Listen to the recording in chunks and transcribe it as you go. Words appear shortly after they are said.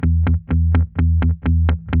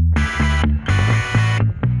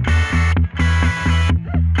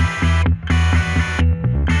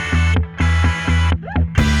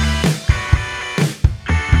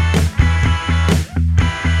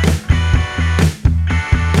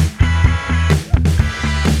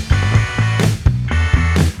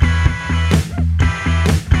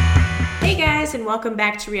welcome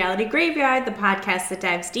back to Reality Graveyard, the podcast that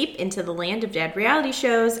dives deep into the land of dead reality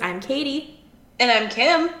shows. I'm Katie. And I'm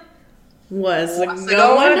Kim. What's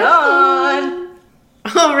going on?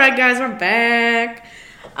 All right, guys, we're back.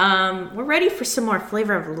 We're ready for some more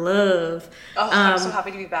Flavor of Love. Oh, I'm so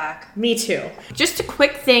happy to be back. Me too. Just a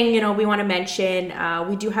quick thing, we want to mention,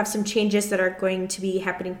 we do have some changes that are going to be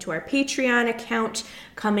happening to our Patreon account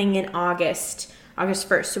coming in August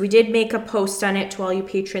 1st. So we did make a post on it to all you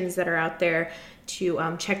patrons that are out there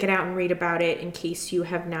to check it out and read about it in case you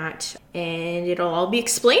have not. And it'll all be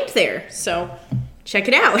explained there. So check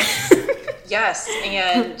it out. Yes,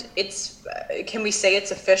 and it's, can we say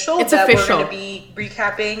it's official? It's that official. We're going to be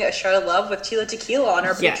recapping A Shot of Love with Tila Tequila on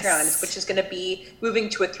our Yes. Patreon, which is going to be moving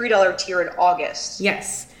to a $3 tier in August.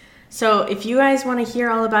 Yes. So if you guys want to hear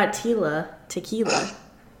all about Tila Tequila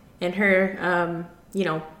and her,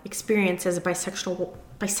 experience as a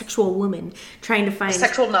bisexual woman trying to find...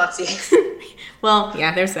 Sexual Nazi. Well,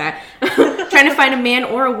 yeah, there's that. Trying to find a man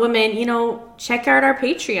or a woman, check out our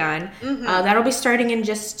Patreon. Mm-hmm. That'll be starting in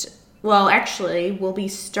we'll be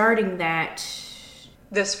starting that...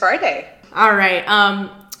 this Friday. All right.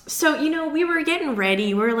 So, we were getting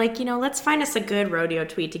ready. We were like, let's find us a good rodeo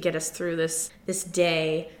tweet to get us through this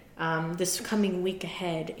day, this coming week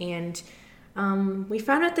ahead. And we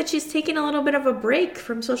found out that she's taking a little bit of a break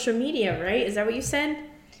from social media, right? Is that what you said?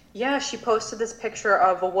 Yeah, she posted this picture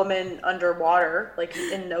of a woman underwater, like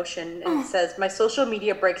in an ocean, and it says, "My social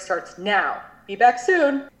media break starts now. Be back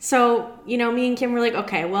soon." So, me and Kim were like,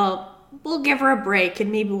 okay, well, we'll give her a break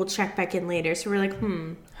and maybe we'll check back in later. So we're like,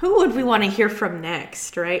 who would we want to hear from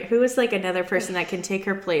next, right? Who is like another person that can take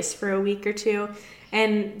her place for a week or two?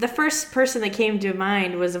 And the first person that came to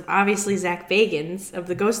mind was obviously Zach Bagans of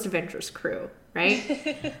the Ghost Adventures crew, right?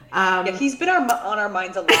 Yeah, he's been on our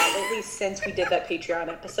minds a lot lately since we did that Patreon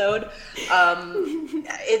episode.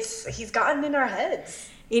 He's gotten in our heads.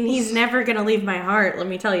 And he's never going to leave my heart, let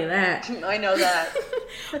me tell you that. I know that.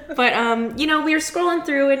 But, we were scrolling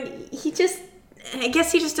through and I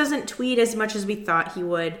guess he just doesn't tweet as much as we thought he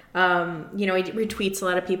would. He retweets a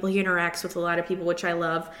lot of people. He interacts with a lot of people, which I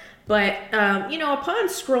love. But, upon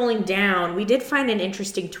scrolling down, we did find an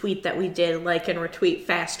interesting tweet that we did like and retweet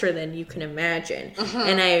faster than you can imagine. Mm-hmm.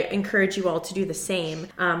 And I encourage you all to do the same.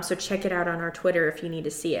 So check it out on our Twitter if you need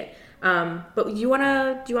to see it. But do you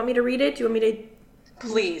want me to read it? Do you want me to...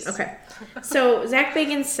 Please. Okay. So Zach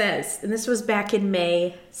Bagans says, and this was back in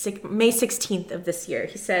May 16th of this year.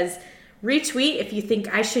 He says, "Retweet if you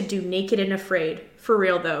think I should do Naked and Afraid. For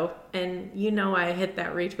real, though." And I hit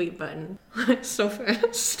that retweet button so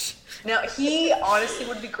fast. Now, he honestly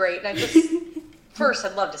would be great. And first,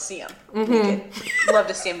 I'd love to see him naked. Love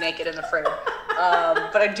to see him naked and afraid.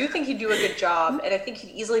 But I do think he'd do a good job. And I think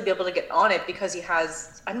he'd easily be able to get on it because he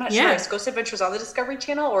has, I'm not sure, is Ghost Adventures on the Discovery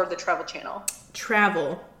Channel or the Travel Channel?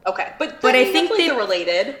 Travel. Okay. But I think they're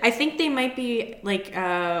related. I think they might be like...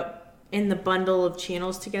 in the bundle of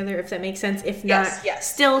channels together, if that makes sense. If not,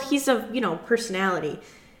 still, he's a, personality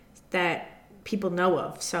that people know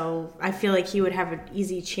of. So I feel like he would have an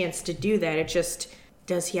easy chance to do that. It just,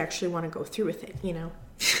 does he actually want to go through with it,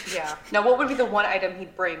 Yeah. Now, what would be the one item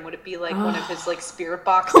he'd bring? Would it be like one of his like spirit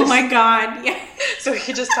boxes? Oh my God, yeah. So he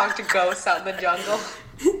could just talk to ghosts out in the jungle?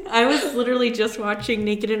 I was literally just watching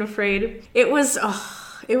Naked and Afraid. It was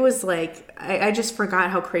like, I just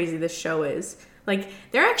forgot how crazy this show is. Like,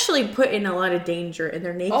 they're actually put in a lot of danger and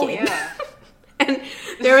they're naked. Oh, yeah. And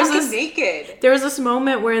there was naked. There was this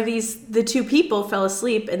moment where the two people fell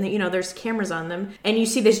asleep and there's cameras on them and you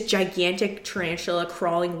see this gigantic tarantula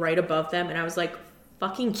crawling right above them and I was like,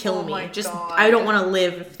 fucking kill me. Just, God. I don't want to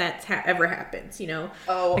live if that ever happens,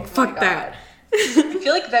 Oh, like, fuck that. I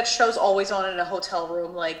feel like that show's always on in a hotel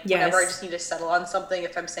room. Like, whenever I just need to settle on something,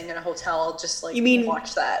 if I'm staying in a hotel, I'll just,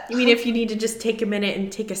 watch that. You mean if you need to just take a minute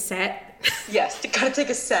and take a set? Yes, gotta take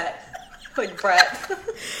a set. Like Brett.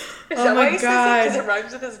 Is oh that my why he says God. Because it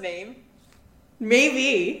rhymes with his name?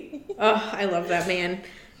 Maybe. Oh, I love that man.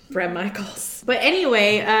 Brett Michaels. But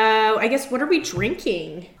anyway, I guess, what are we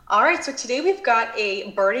drinking? All right, so today we've got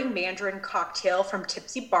a Burning Mandarin cocktail from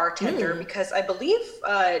Tipsy Bartender because I believe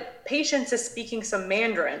Patience is speaking some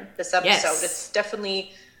Mandarin this episode. Yes. It's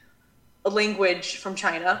definitely a language from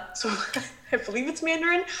China, so I believe it's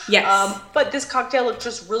Mandarin. Yes. But this cocktail looks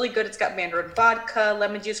just really good. It's got Mandarin vodka,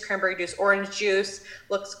 lemon juice, cranberry juice, orange juice.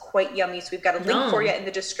 Looks quite yummy, so we've got a link for you in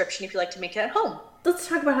the description if you'd like to make it at home. Let's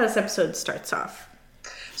talk about how this episode starts off.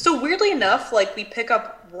 So weirdly enough, we pick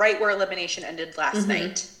up right where Elimination ended last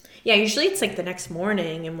night. Yeah, usually it's the next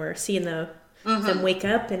morning and we're seeing them wake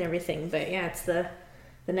up and everything. But yeah, it's the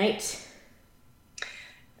night.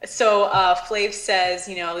 So Flav says,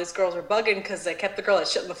 these girls are bugging because they kept the girl that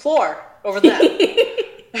shit on the floor over them.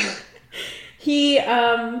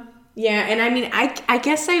 Yeah, and I mean, I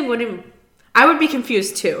guess I would be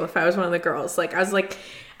confused too if I was one of the girls. Like,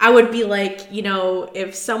 I would be like,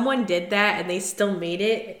 if someone did that and they still made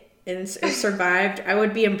it and survived, I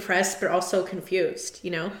would be impressed but also confused,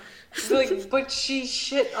 Like, but she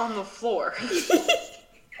shit on the floor.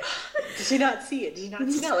 Did you not see it? Did you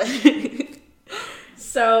not smell it?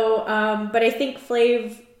 So, but I think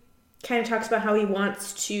Flav kind of talks about how he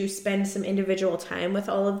wants to spend some individual time with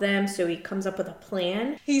all of them, so he comes up with a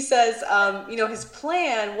plan. He says, his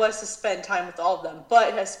plan was to spend time with all of them,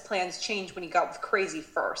 but his plans changed when he got with Crazy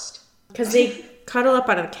first. Because they cuddle up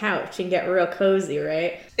on a couch and get real cozy,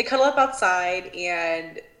 right? They cuddle up outside,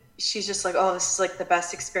 and she's just like, oh, this is like the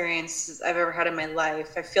best experience I've ever had in my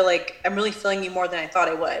life. I feel like I'm really feeling you more than I thought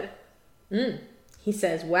I would. He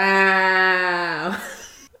says, wow.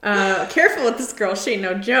 Careful with this girl, she ain't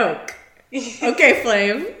no joke. Okay,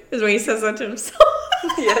 Flav, is what he says that to himself.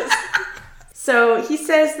 Yes. So he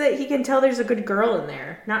says that he can tell there's a good girl in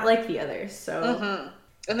there, not like the others. So,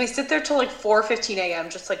 And they sit there till like 4:15 a.m.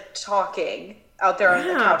 just like talking out there on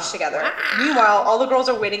the couch together. Wow. Meanwhile, all the girls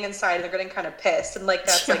are waiting inside and they're getting kind of pissed. And like,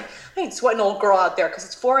 that's like, I ain't sweating old girl out there because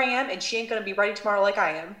it's 4 a.m. and she ain't going to be ready tomorrow like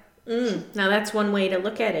I am. Now that's one way to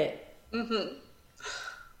look at it.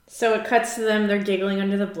 So it cuts to them. They're giggling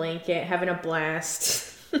under the blanket, having a blast.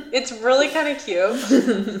 It's really kind of cute.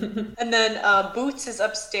 And then Boots is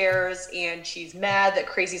upstairs and she's mad that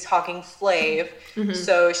Crazy's hogging Flav.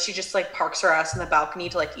 So she just like parks her ass in the balcony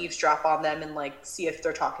to like eavesdrop on them and like see if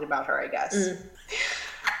they're talking about her, I guess.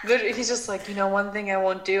 He's just like, one thing I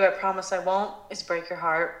won't do, I promise I won't, is break your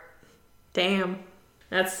heart. Damn.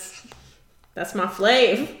 That's my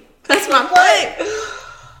Flav. That's my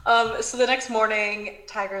Flav. So the next morning,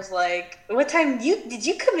 Tiger's like, what time did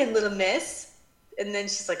you come in, little miss? And then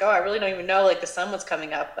she's like, oh, I really don't even know. Like, the sun was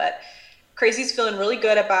coming up. But Crazy's feeling really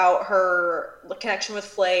good about her connection with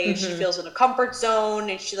Flav. She feels in a comfort zone.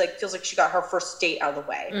 And she, like, feels like she got her first date out of the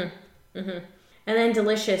way. And then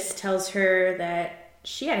Delicious tells her that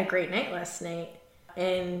she had a great night last night.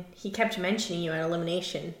 And he kept mentioning you at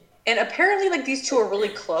Elimination. And apparently, like, these two are really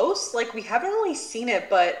close. Like, we haven't really seen it,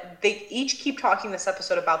 but they each keep talking this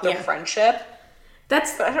episode about their friendship.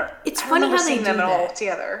 It's funny how they do them that all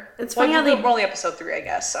together. It's funny how we're only episode 3, I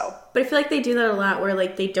guess. So, but I feel like they do that a lot, where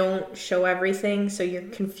like they don't show everything, so you're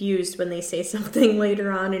confused when they say something later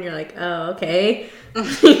on, and you're like, oh, okay,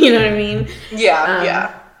 you know what I mean?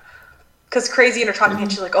 Yeah. Because Crazy and her talking, and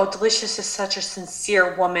she's like, oh, Delicious is such a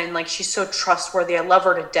sincere woman. Like, she's so trustworthy. I love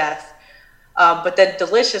her to death. But then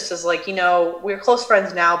Delicious is like, we're close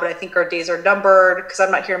friends now, but I think our days are numbered because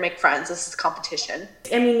I'm not here to make friends. This is competition.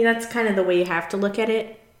 I mean, that's kind of the way you have to look at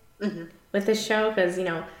it with this show because,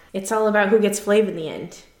 it's all about who gets Flav in the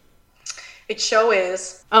end. It show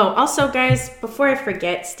is. Oh, also, guys, before I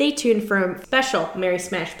forget, stay tuned for a special Mary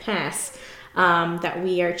Smash Pass that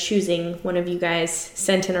we are choosing. One of you guys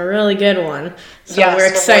sent in a really good one. So we're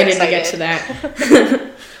excited to get to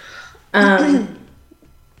that.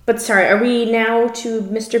 But sorry, are we now to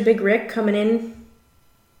Mr. Big Rick coming in?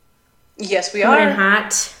 Yes, we coming are. In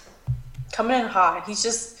hot. Coming in hot. He's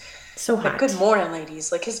just so hot. Like, good morning,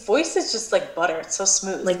 ladies. Like, his voice is just like butter. It's so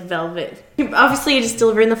smooth. Like velvet. Obviously, he's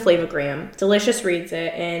delivering the flavogram. Delicious reads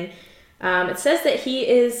it, and it says that he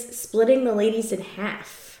is splitting the ladies in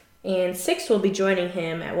half. And Six will be joining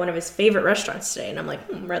him at one of his favorite restaurants today. And I'm like,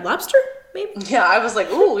 Red Lobster? Maybe? Yeah, I was like,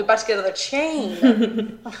 ooh, we're about to get another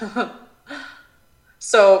chain.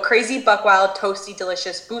 So Crazy, Buckwild, Toasty,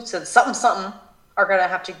 Delicious, Boots, and something are going to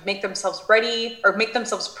have to make themselves ready or make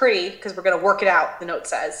themselves pretty because we're going to work it out, the note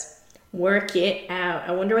says. Work it out.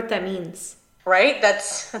 I wonder what that means. Right?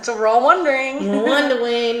 That's what we're all wondering. We're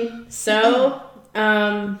wondering. So,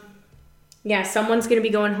 yeah, someone's going to be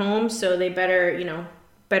going home, so they better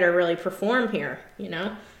really perform here,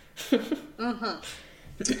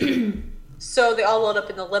 So they all load up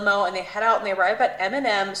in the limo and they head out and they arrive at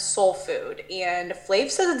M&M Soul Food. And Flav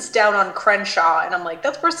says it's down on Crenshaw. And I'm like,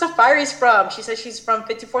 that's where Safari's from. She says she's from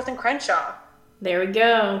 54th and Crenshaw. There we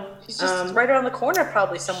go. She's just right around the corner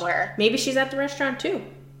probably somewhere. Maybe she's at the restaurant too.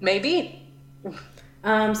 Maybe.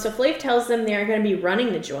 So Flav tells them they're going to be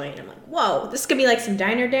running the joint. I'm like, whoa, this could be like some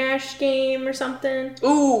Diner Dash game or something.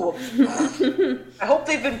 Ooh. I hope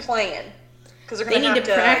they've been playing. Because they're going to have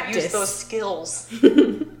to practice. Use those skills.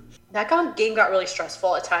 That game got really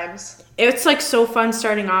stressful at times. It's like so fun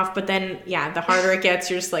starting off, but then, yeah, the harder it gets,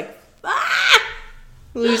 you're just like,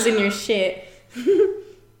 losing your shit.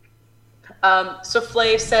 So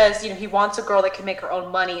Flav says, he wants a girl that can make her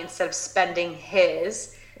own money instead of spending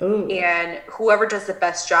his. Ooh. And whoever does the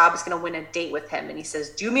best job is going to win a date with him. And he says,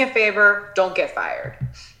 do me a favor, don't get fired.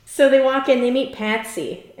 So they walk in, they meet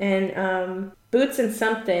Patsy, and Boots and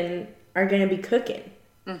Something are going to be cooking.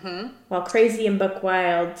 Mm-hmm. While Crazy and Buck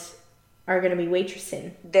Wild are going to be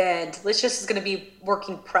waitressing. Then Delicious is going to be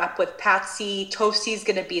working prep with Patsy. Toasty's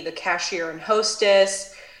going to be the cashier and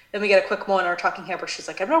hostess. Then we get a quick moment in our talking head where she's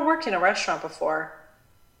like, I've never worked in a restaurant before.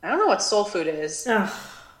 I don't know what soul food is. Ugh.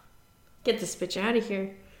 Get this bitch out of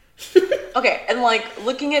here. Okay, and like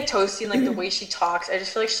looking at Toasty and like the way she talks, I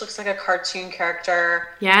just feel like she looks like a cartoon character.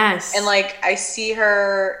 Yes. And like I see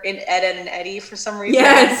her in Ed, Ed and Eddie for some reason.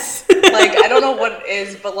 Yes. Like I don't know what it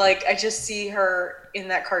is, but like I just see her in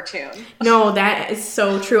that cartoon. No, that is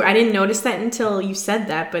so true. I didn't notice that until you said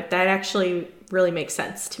that, but that actually really makes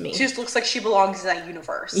sense to me. She just looks like she belongs in that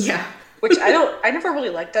universe. Yeah. Which I never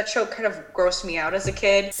really liked that show. It kind of grossed me out as a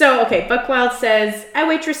kid. So, okay, Buck Wild says, I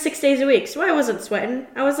waitress 6 days a week, so I wasn't sweating.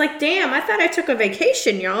 I was like, damn, I thought I took a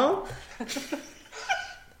vacation, y'all.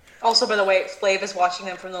 Also, by the way, Flav is watching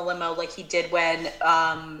them from the limo like he did when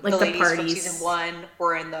the ladies parties from season 1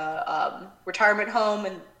 were in the retirement home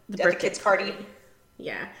and at the kids' party.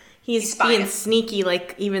 Yeah. He's being sneaky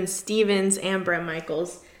like even Stevens and Bret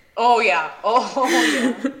Michaels. Oh, yeah.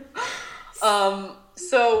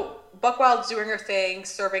 So Buck Wild's doing her thing,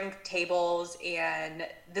 serving tables, and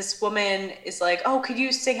this woman is like, oh, could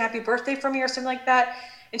you sing happy birthday for me or something like that?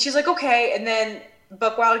 And she's like, okay. And then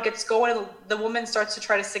Buck Wild gets going, and the woman starts to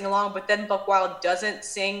try to sing along, but then Buck Wild doesn't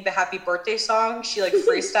sing the happy birthday song. She like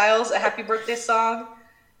freestyles a happy birthday song.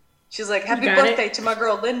 She's like, happy birthday to my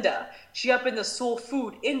girl Linda. She up in the soul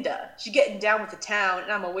food, Inda. She getting down with the town,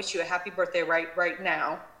 and I'm gonna wish you a happy birthday right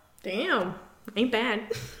now. Damn. Ain't bad.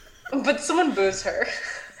 But someone boos her.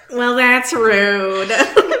 Well, that's rude.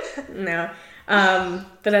 No. But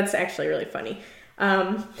that's actually really funny.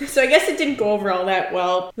 So I guess it didn't go over all that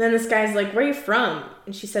well. And then this guy's like, where are you from?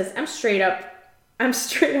 And she says, I'm straight up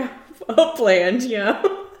Upland, yeah.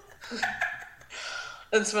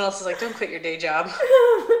 And someone else is like, don't quit your day job.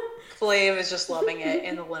 Flav is just loving it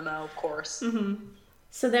in the limo, of course. Mm-hmm.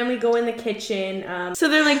 So then we go in the kitchen. So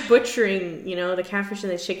they're like butchering, the catfish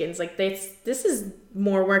and the chickens. Like this is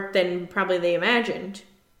more work than probably they imagined.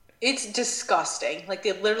 It's disgusting. Like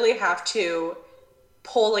they literally have to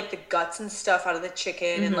pull like the guts and stuff out of the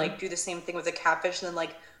chicken and like do the same thing with the catfish and then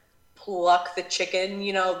like pluck the chicken,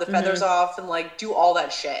 the feathers off and like do all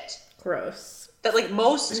that shit. Gross. That like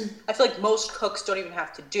I feel like most cooks don't even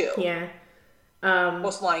have to do. Yeah.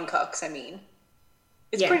 Most line cooks, I mean.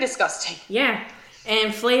 It's pretty disgusting. Yeah.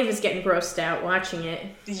 And Flav is getting grossed out watching it.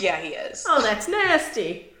 Yeah, he is. Oh, that's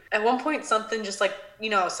nasty. At one point, something just like,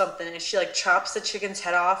 and she like chops the chicken's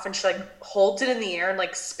head off and she like holds it in the air and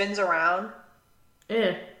like spins around.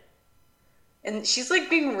 Ew. And she's like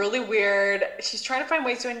being really weird. She's trying to find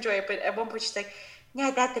ways to enjoy it, but at one point she's like, now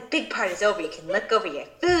that the big part is over, you can look over your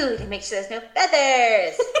food and make sure there's no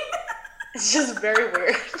feathers. It's just very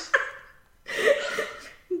weird.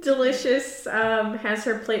 Delicious has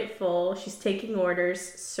her plate full. She's taking orders,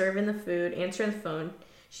 serving the food, answering the phone.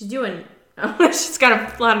 She's doing... she's got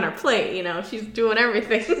a lot on her plate, She's doing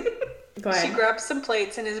everything. Go ahead. She grabs some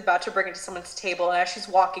plates and is about to bring it to someone's table. And as she's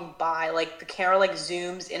walking by, like, the camera, like,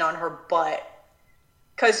 zooms in on her butt.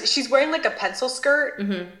 Because she's wearing, like, a pencil skirt.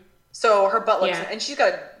 Mm-hmm. So her butt looks... Yeah. And she's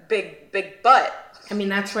got a big, big butt. I mean,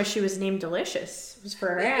 that's why she was named Delicious. It was for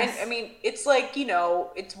her ass. And, I mean, it's like,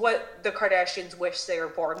 it's what the Kardashians wish they were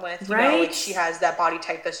born with. Right? Like she has that body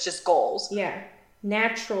type that's just goals. Yeah.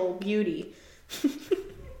 Natural beauty.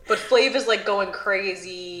 But Flav is, like, going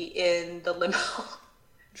crazy in the limo.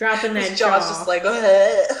 Dropping that His jaw's just like,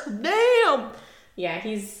 ugh. Damn! Yeah,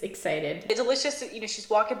 he's excited. It's Delicious, she's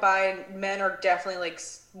walking by and men are definitely, like,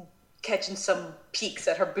 catching some peeks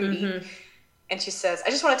at her booty. Mm-hmm. And she says, I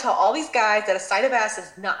just want to tell all these guys that a side of ass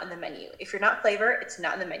is not on the menu. If you're not flavor, it's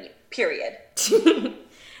not on the menu. Period.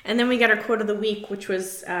 And then we got our quote of the week, which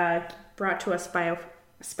was brought to us by a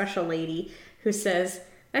special lady who says,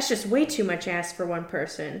 that's just way too much ass for one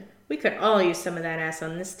person. We could all use some of that ass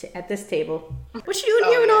on at this table. What's you doing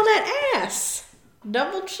here with all that ass?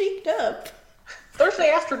 Double cheeked up. Thursday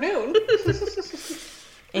afternoon.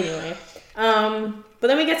 Anyway. But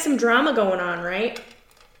then we get some drama going on, right?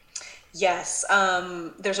 Yes.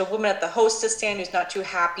 There's a woman at the hostess stand who's not too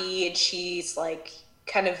happy, and she's like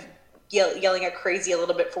kind of yelling at Crazy a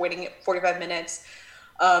little bit for waiting 45 minutes.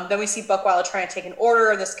 Then we see Buck Wild trying to take an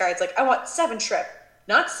order, and this guy's like, I want 7 shrimp.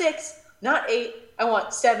 Not 6, not 8. I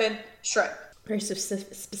want 7 shrimp. Very specific.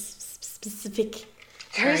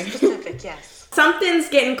 Very specific, yes. Something's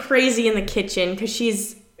getting crazy in the kitchen because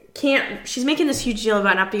she's making this huge deal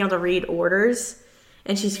about not being able to read orders,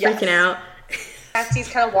 and she's freaking out. Patsy's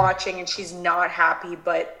kind of watching and she's not happy,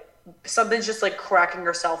 but something's just like cracking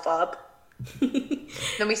herself up.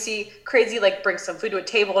 Then we see Crazy like bring some food to a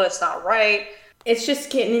table and it's not right. It's just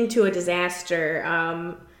getting into a disaster.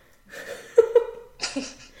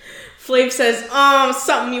 Flav says, "Oh,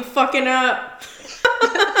 something you fucking up."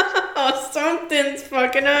 Oh, something's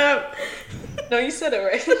fucking up. No, you said it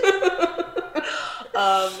right.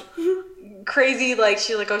 Crazy, like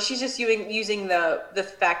she's just using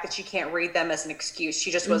the fact that she can't read them as an excuse. She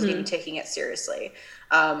just wasn't even taking it seriously.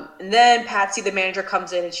 And then Patsy, the manager,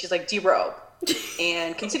 comes in and she's like, "Derobe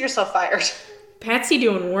and consider yourself fired." Patsy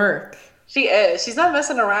doing work. She is. She's not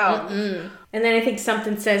messing around. And then I think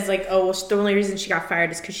something says like, "Oh, well, the only reason she got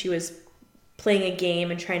fired is because she was playing a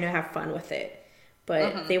game and trying to have fun with it,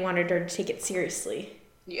 but they wanted her to take it seriously."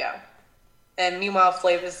 Yeah. And meanwhile,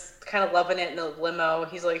 Flav is kind of loving it in the limo.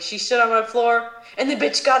 He's like, "She shit on my floor, and the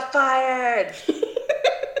bitch got fired."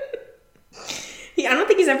 I don't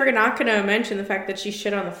think he's ever not going to mention the fact that she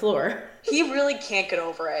shit on the floor. He really can't get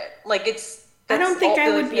over it. Like, I don't think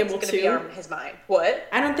I would be able to. Be on his mind. What?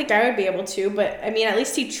 I don't think I would be able to, but I mean, at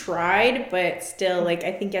least he tried. But still, like,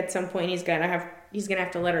 I think at some point he's gonna have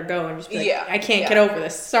to let her go and just be like, "I can't get over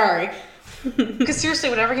this. Sorry." Because seriously,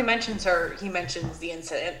 whenever he mentions her, he mentions the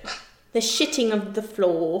incident. The shitting of the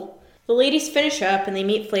floor. The ladies finish up and they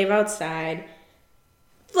meet Flav outside.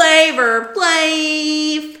 Flavor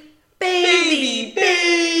Flav, baby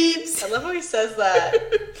babes. I love how he says that.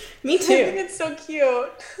 Me too. I think it's so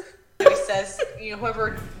cute. He says,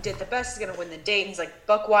 whoever did the best is gonna win the date. And he's like,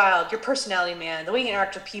 "Buck Wild, your personality, man. The way you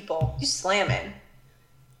interact with people, you slamming."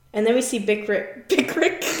 And then we see Big Rick. Do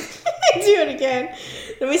it again.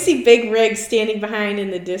 Then we see Big Rig standing behind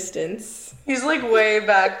in the distance. He's like way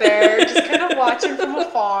back there, just kind of watching from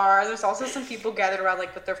afar. There's also some people gathered around,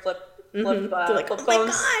 like with their flip like, flip "Oh phones, my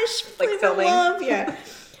gosh, like filming." Love. Yeah.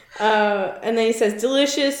 And then he says,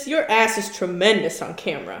 "Delicious, your ass is tremendous on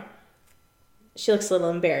camera." She looks a little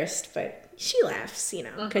embarrassed, but she laughs,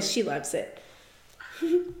 because she loves it.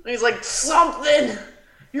 And he's like, "Something,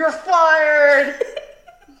 you're fired."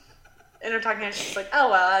 And her talking, and she's like,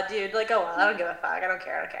 "Oh well, dude, like, oh well, I don't give a fuck, I don't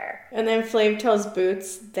care." And then Flav tells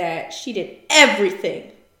Boots that she did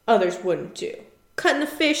everything others wouldn't do. Cutting the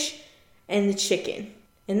fish and the chicken.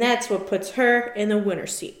 And that's what puts her in the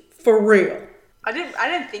winner's seat. For real. I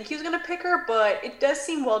didn't think he was gonna pick her, but it does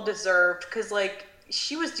seem well deserved, because like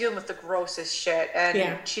she was dealing with the grossest shit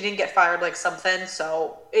and she didn't get fired like something,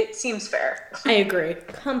 so it seems fair. I agree.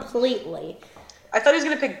 Completely. I thought he was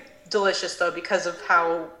gonna pick Delicious though, because of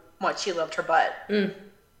how much he loved her butt.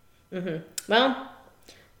 Well,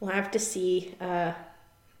 we'll have to see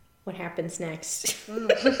what happens next.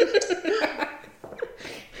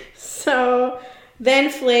 So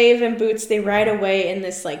then Flav and Boots, they ride away in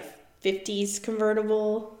this like 50s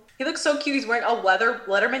convertible. He looks so cute. He's wearing a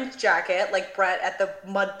Letterman's jacket, like Brett at the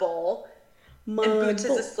Mud Bowl. And Boots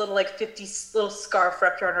has this little like 50s little scarf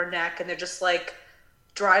wrapped around her neck, and they're just like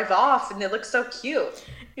drive off, and they look so cute.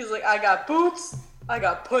 He's like, "I got boots. I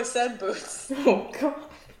got puss and boots." Oh god.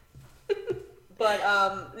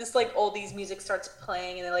 But this like oldies music starts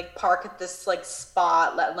playing, and they like park at this like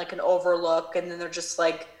spot, letting like an overlook, and then they're just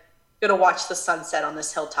like gonna watch the sunset on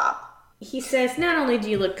this hilltop. He says, "Not only do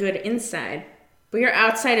you look good inside, but your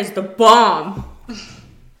outside is the bomb."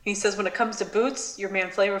 He says, "When it comes to boots, your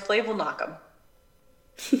man Flavor Flav will knock him."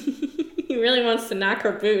 He really wants to knock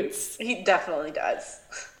her boots. He definitely does.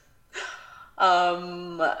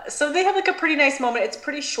 So they have like a pretty nice moment. It's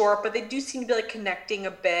pretty short, but they do seem to be like connecting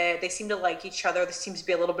a bit. They seem to like each other. There seems to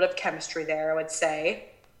be a little bit of chemistry there, I would say.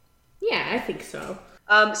 Yeah, I think so.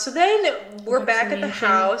 So then we're back at the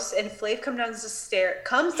house, and Flav comes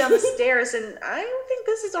down the stairs, and I think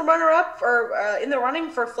this is a runner-up or in the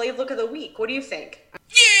running for Flav Look of the Week. What do you think?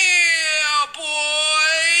 Yeah,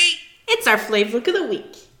 boy! It's our Flav Look of the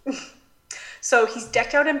Week. So he's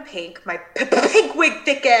decked out in pink, my pink wig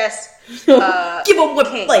thick ass. Give a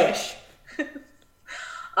whiplash.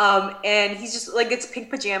 And he's just like, it's pink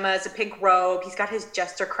pajamas, a pink robe. He's got his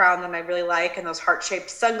jester crown that I really like, and those heart-shaped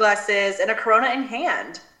sunglasses, and a Corona in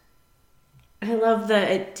hand. I love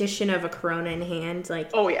the addition of a Corona in hand.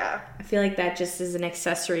 Like, oh yeah, I feel like that just is an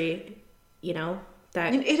accessory,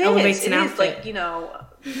 that it elevates is. an outfit. It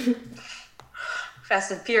is like,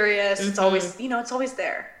 Fast and Furious. It's always, it's always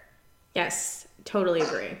there. Yes, totally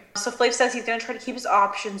agree. So Flav says he's going to try to keep his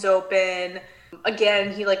options open.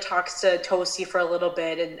 Again, he like talks to Toasty for a little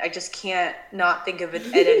bit, and I just can't not think of Ed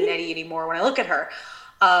and Nettie anymore when I look at her.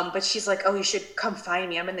 But she's like, "Oh, you should come find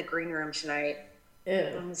me. I'm in the green room tonight." Ew.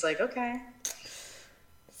 And he's like, "Okay."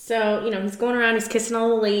 So, he's going around, he's kissing all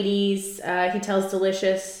the ladies. He tells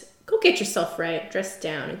Delicious, "Go get yourself right, dress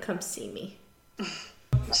down, and come see me."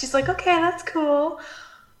 She's like, okay, that's cool.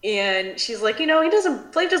 And she's like,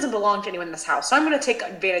 Flav doesn't belong to anyone in this house, so I'm going to take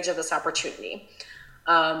advantage of this opportunity.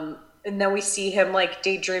 And then we see him like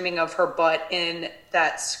daydreaming of her butt in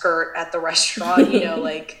that skirt at the restaurant,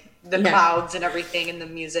 like the clouds and everything and the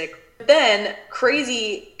music. Then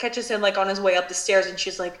Crazy catches him like on his way up the stairs, and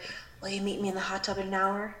she's like, will you meet me in the hot tub in an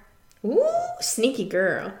hour? Ooh, sneaky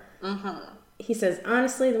girl. Mm-hmm. He says,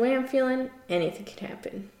 honestly, the way I'm feeling, anything could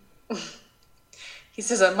happen. He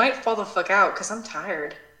says, I might fall the fuck out because I'm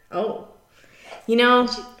tired. Oh.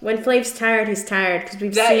 When Flav's tired, he's tired, because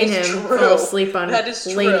we've seen him fall asleep on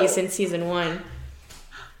ladies in season 1.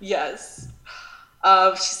 Yes.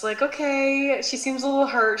 She's like, okay. She seems a little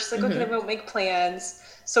hurt. She's like, okay, I won't make plans.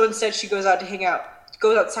 So instead, she goes outside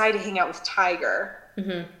to hang out with Tiger.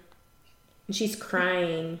 Mm-hmm. And she's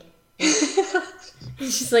crying.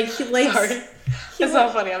 She's like, he likes... Sorry. It's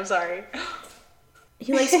not funny. I'm sorry.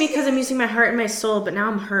 He likes me because I'm using my heart and my soul, but now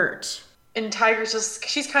I'm hurt. And Tiger's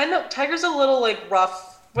a little, like,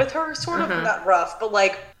 rough with her. Sort of, not rough, but,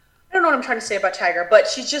 like, I don't know what I'm trying to say about Tiger, but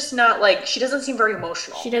she's just not, like, she doesn't seem very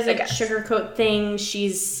emotional. She doesn't sugarcoat things.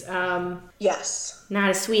 She's, yes. Not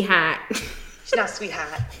a sweetheart. She's not a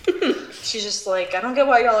sweetheart. She's just like, I don't get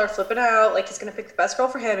why y'all are flipping out. Like, he's going to pick the best girl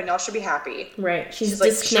for him, and y'all should be happy. Right. She's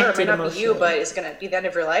like, disconnected sure, it might not emotionally. be you, but it's going to be the end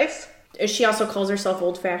of your life. She also calls herself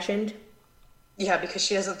old-fashioned. Yeah, because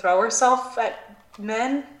she doesn't throw herself at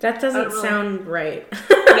men. That doesn't sound right.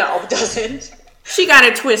 No, it doesn't. She got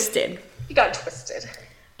it twisted.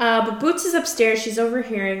 But Boots is upstairs. She's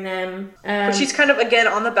overhearing them. But she's kind of, again,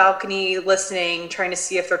 on the balcony listening, trying to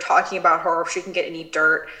see if they're talking about her or if she can get any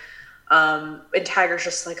dirt. And Tiger's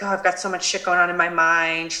just like, oh, I've got so much shit going on in my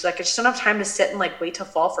mind. She's like, I just don't have time to sit and, like, wait to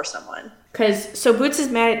fall for someone. So Boots is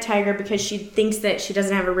mad at Tiger because she thinks that she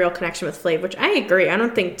doesn't have a real connection with Flav, which I agree. I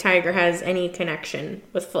don't think Tiger has any connection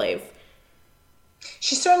with Flav.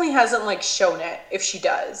 She certainly hasn't, like, shown it, if she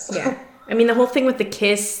does. Yeah. I mean, the whole thing with the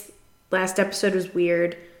kiss last episode was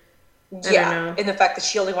weird. Yeah, and the fact that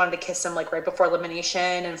she only wanted to kiss him, like, right before elimination,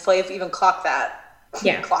 and Flav even clocked that.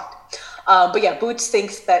 Yeah. Clocked. But yeah, Boots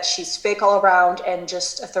thinks that she's fake all around and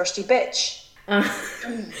just a thirsty bitch.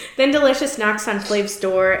 Then Delicious knocks on Flav's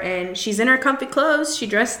door, and she's in her comfy clothes. She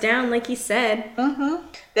dressed down like he said. Mm-hmm.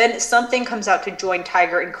 Then something comes out to join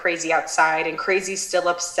Tiger and Crazy outside, and Crazy's still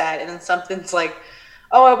upset. And then something's like,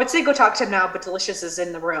 oh, I would say go talk to him now, but Delicious is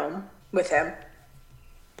in the room with him.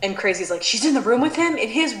 And Crazy's like, she's in the room with him? In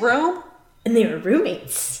his room? And they were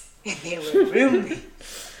roommates.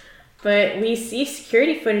 But we see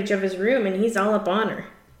security footage of his room, and he's all up on her.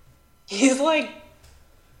 He's like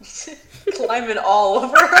climbing all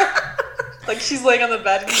over her. Like she's laying on the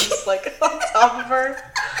bed, and he's just like on top of her.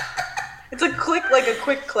 It's a quick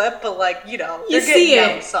clip, but like, they're getting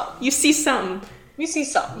down something. You see something.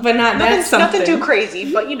 But not that something. Nothing too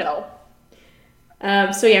crazy, but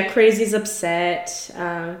So yeah, Crazy's upset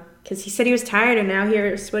because he said he was tired, and now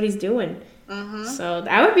here's what he's doing. Mm-hmm. So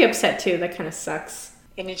I would be upset too. That kind of sucks.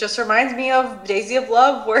 And it just reminds me of Daisy of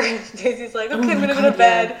Love, where Daisy's like, okay, I'm going to go to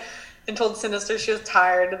bed, and told Sinister she was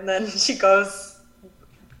tired, and then she goes,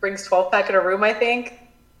 brings 12 pack in her room, I think.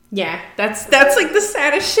 Yeah, that's like the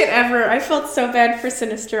saddest shit ever. I felt so bad for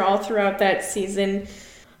Sinister all throughout that season.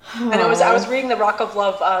 And I was reading the Rock of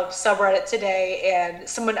Love subreddit today, and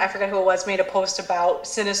someone, I forget who it was, made a post about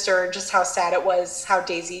Sinister and just how sad it was how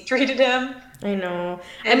Daisy treated him. I know.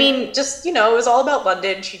 And I mean, just, it was all about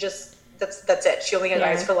London. She just... That's it. She only had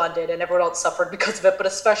eyes for London, and everyone else suffered because of it, but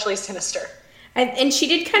especially Sinister. And she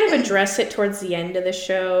did kind of address it towards the end of the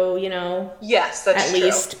show, Yes, that's true. At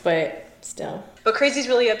least, but still. But Crazy's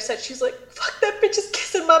really upset. She's like, fuck, that bitch is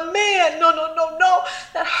kissing my man. No.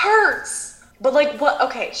 That hurts. But like, what?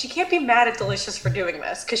 Okay, she can't be mad at Delicious for doing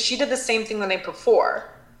this, because she did the same thing the night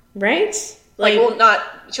before. Right? She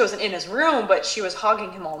wasn't in his room, but she was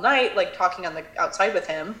hogging him all night, like talking on the outside with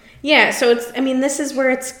him. Yeah, so this is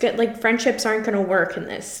where it's good. Like, friendships aren't going to work in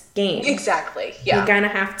this game. Exactly, yeah. You're going to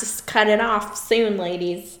have to cut it off soon,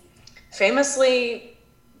 ladies. Famously,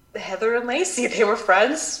 Heather and Lacey, they were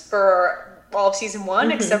friends for all of season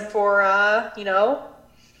 1, except for,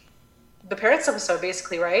 the Parents episode,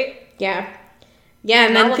 basically, right? Yeah. Yeah,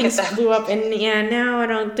 and then things blew up, and now I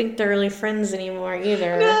don't think they're really friends anymore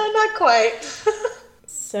either. No, not quite.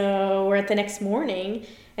 So we're at the next morning,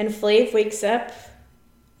 and Flav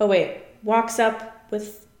walks up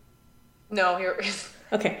with... No, here...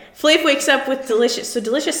 Okay, Flav wakes up with Delicious. So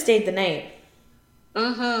Delicious stayed the night.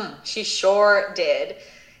 Mm-hmm. She sure did.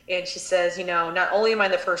 And she says, not only am I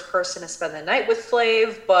the first person to spend the night with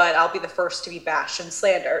Flav, but I'll be the first to be bashed and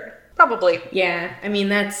slandered. Probably. Yeah, I mean,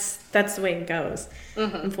 that's the way it goes,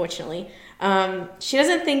 unfortunately. She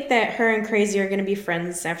doesn't think that her and Crazy are going to be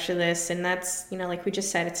friends after this, and that's, like we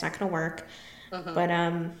just said, it's not going to work. But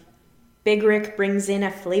Big Rick brings in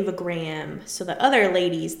a flavogram, so the other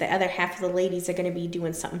half of the ladies are going to be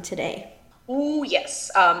doing something today. Ooh,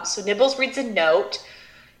 yes. So Nibbles reads a note,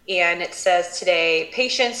 and it says today,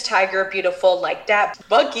 Patience, Tiger, Beautiful, like that.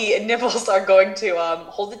 Bucky and Nibbles are going to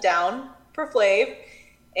hold it down for Flav,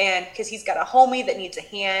 and because he's got a homie that needs a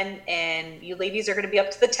hand, and you ladies are going to be up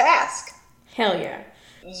to the task. Hell yeah.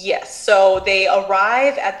 Yes. So they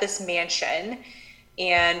arrive at this mansion,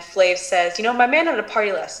 and Flav says, my man had a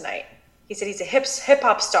party last night. He said he's a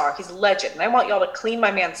hip-hop star. He's a legend, and I want y'all to clean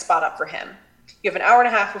my man's spot up for him. You have an hour and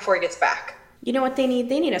a half before he gets back. You know what they need?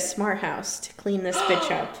 They need a smart house to clean this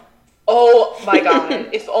bitch up. Oh my god.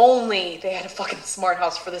 If only they had a fucking smart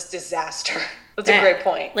house for this disaster. That's a great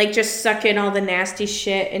point. Like, just suck in all the nasty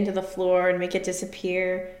shit into the floor and make it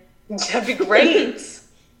disappear. That'd be great.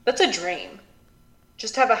 That's a dream.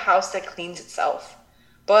 Just have a house that cleans itself.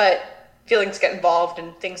 But feelings get involved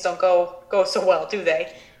and things don't go so well, do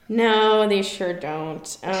they? No, they sure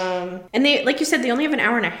don't. And they, like you said, they only have an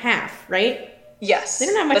hour and a half, right? Yes. They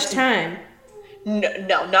don't have much time.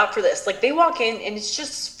 No, not for this. Like, they walk in and it's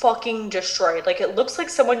just fucking destroyed. Like, it looks like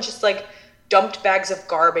someone just, like, dumped bags of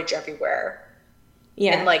garbage everywhere.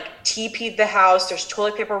 Yeah. And, like, TP'd the house. There's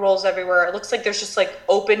toilet paper rolls everywhere. It looks like there's just, like,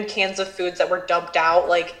 open cans of foods that were dumped out.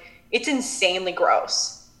 Like, it's insanely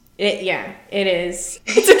gross. It is.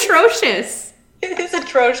 It's atrocious. It is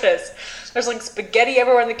atrocious. There's, like, spaghetti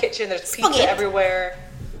everywhere in the kitchen. There's pizza everywhere.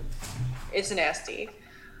 It's nasty.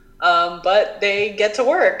 But they get to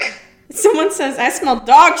work. Someone says, I smell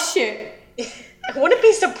dog shit. I wouldn't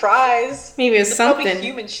be surprised. Maybe it's something. Probably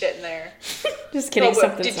human shit in there. Just kidding.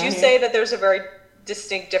 No, did you say that there's a very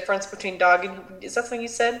distinct difference between dog and... Is that something you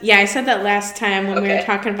said? Yeah, I said that last time when we were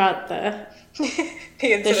talking about the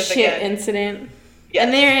shit incident. Yes.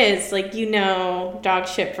 And there is, like, dog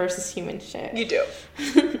shit versus human shit. You do.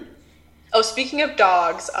 Oh, speaking of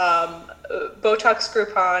dogs, Botox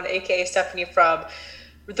Groupon, a.k.a. Stephanie from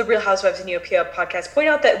the Real Housewives of Neopia podcast, point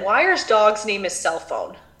out that Wire's dog's name is Cell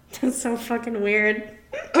Phone. That's so fucking weird.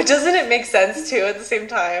 But doesn't it make sense, too, at the same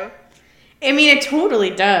time? I mean, it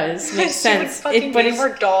totally does make sense. But name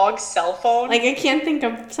her dog Cell Phone? Like, I can't think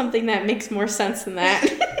of something that makes more sense than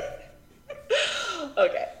that.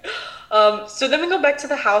 Okay. So then we go back to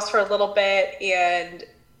the house for a little bit, and,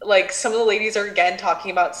 like, some of the ladies are, again,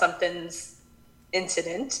 talking about something's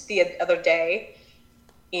incident the other day.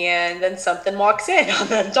 And then something walks in on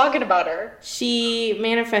them talking about her. She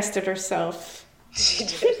manifested herself. She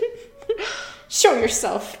did. Show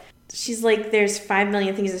yourself. She's like, there's 5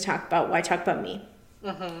 million things to talk about. Why talk about me?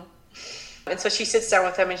 Mm-hmm. And so she sits down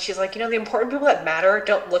with them and she's like, the important people that matter,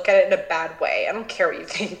 don't look at it in a bad way. I don't care what you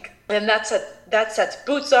think. And that sets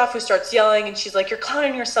Boots off, who starts yelling, and she's like, you're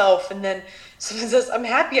clowning yourself. And then someone says, I'm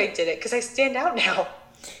happy I did it because I stand out now.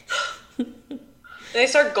 They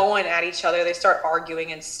start going at each other. They start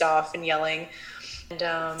arguing and stuff and yelling. And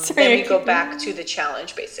then we go back to the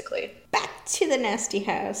challenge, basically. Back to the nasty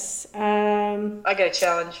house. I got a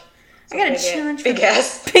challenge. I got a challenge. Big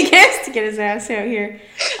ass. Big ass to get his ass out here.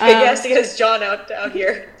 Big ass to get his John out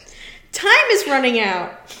here. Time is running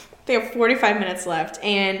out. They have 45 minutes left.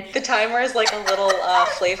 And the timer is like a little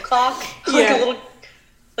Flav clock. Like a little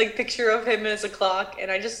picture of him as a clock. And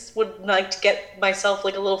I just would like to get myself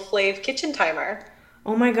like a little Flav kitchen timer.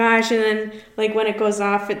 Oh my gosh, and then, like, when it goes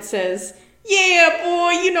off, it says, yeah,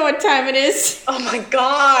 boy, you know what time it is. Oh my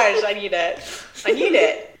gosh, I need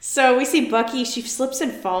it. So we see Bucky, she slips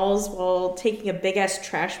and falls while taking a big-ass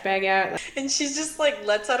trash bag out. And she's just, like,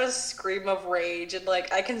 lets out a scream of rage, and,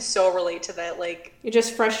 like, I can so relate to that, like... You're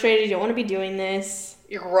just frustrated, you don't want to be doing this.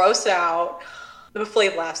 You're grossed out. But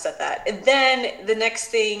Flav laughs at that. And then the next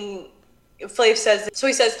thing... Flav says,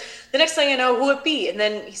 the next thing I know, who it be? And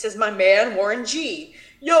then he says, my man, Warren G.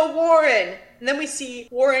 Yo, Warren! And then we see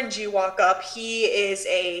Warren G walk up. He is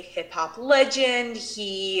a hip-hop legend.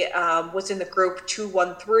 He was in the group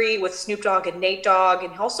 213 with Snoop Dogg and Nate Dogg.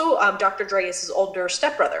 And also Dr. Dre is his older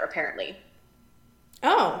stepbrother, apparently.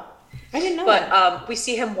 Oh, I didn't know that. But we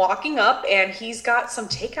see him walking up, and he's got some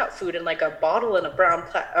takeout food in, like, a bottle in a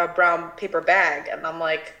brown paper bag. And I'm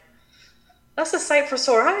like... That's a sight for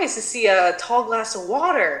sore eyes to see a tall glass of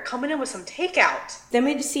water coming in with some takeout. Then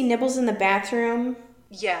we just see Nibbles in the bathroom.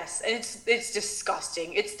 Yes, and it's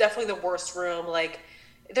disgusting. It's definitely the worst room. Like,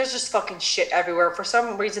 there's just fucking shit everywhere. For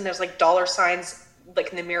some reason, there's, like, dollar signs, like,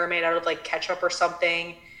 in the mirror made out of, like, ketchup or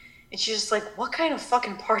something. And she's just like, what kind of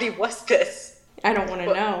fucking party was this? I don't want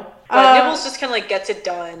to know. But Nibbles just kind of, like, gets it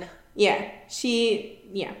done. Yeah, she,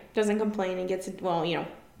 doesn't complain and gets it, well,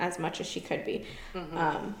 as much as she could be.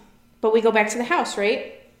 Mm-hmm. But we go back to the house,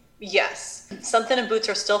 right? Yes. Something and Boots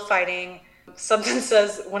are still fighting. Something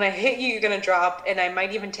says, when I hit you, you're gonna drop, and I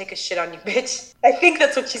might even take a shit on you, bitch. I think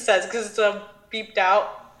that's what she says, because it's beeped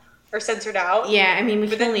out, or censored out. Yeah, I mean, we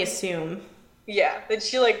can only assume. Yeah, then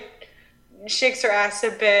she, like, shakes her ass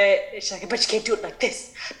a bit, and she's like, I bet you can't do it like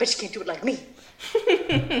this. I bet you can't do it like me.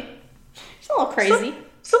 It's a little crazy.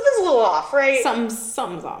 Something's a little off, right?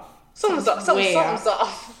 Something's off. Something's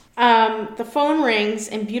off. The phone rings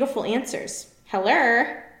and Beautiful answers. Hello?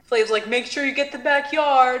 Flav's like, make sure you get the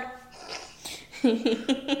backyard.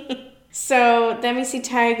 So then we see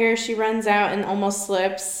Tiger. She runs out and almost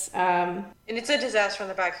slips. And it's a disaster in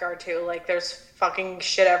the backyard too. Like there's fucking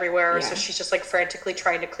shit everywhere. Yeah. So she's just like frantically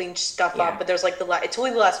trying to clean stuff Yeah. up. But there's like it's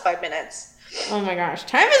only the last 5 minutes. Oh my gosh,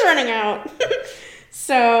 time is running out.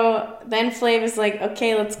 So then Flav is like,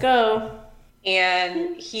 okay, let's go.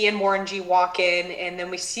 And he and Warren G walk in, and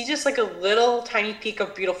then we see just like a little tiny peek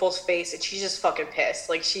of Beautiful's face, and she's just fucking pissed.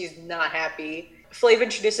 Like she's not happy. Flav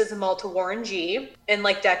introduces them all to Warren G, and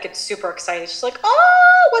like Dak gets super excited. She's like,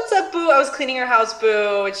 "Oh, what's up, Boo? I was cleaning your house,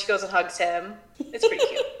 Boo." And she goes and hugs him. It's pretty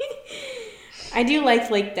cute. I do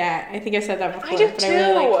like that. I think I said that before, I do but too. I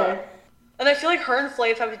really like her. And I feel like her and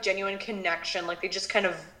Flav have a genuine connection. Like they just kind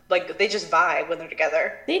of they just vibe when they're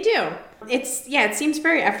together. They do. It seems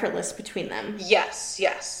very effortless between them. Yes.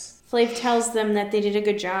 Flav tells them that they did a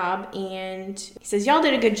good job, and he says, y'all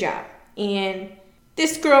did a good job. And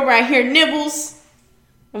this girl right here, Nibbles,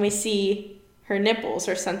 and we see her nipples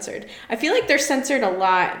are censored. I feel like they're censored a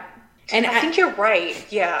lot. And I think you're right,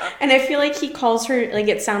 yeah. And I feel like he calls her, like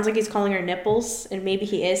it sounds like he's calling her nipples, and maybe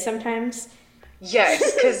he is sometimes.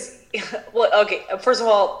 Yes, because... Well, okay. First of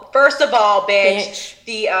all, bitch.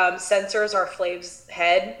 The sensors are Flav's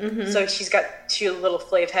head, so she's got 2 little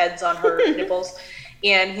Flav heads on her nipples,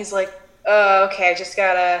 and he's like, "Okay,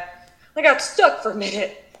 I got stuck for a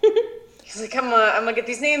minute." He's like, "I'm gonna get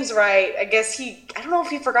these names right." I guess I don't know if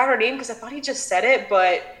he forgot her name because I thought he just said it,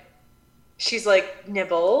 but she's like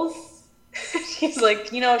Nibbles. He's like,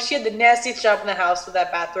 she had the nastiest job in the house with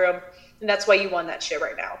that bathroom, and that's why you won that shit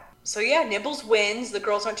right now. So yeah, Nibbles wins. The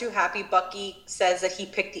girls aren't too happy. Bucky says that he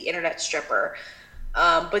picked the internet stripper.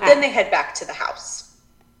 But then they head back to the house.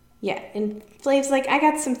 Yeah, and Flav's like, I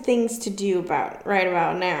got some things to do right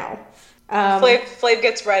about now. Flav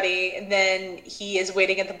gets ready, and then he is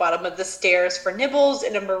waiting at the bottom of the stairs for Nibbles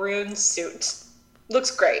in a maroon suit.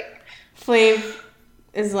 Looks great. Flav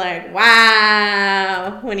is like,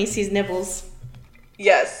 wow, when he sees Nibbles.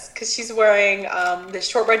 Yes, because she's wearing this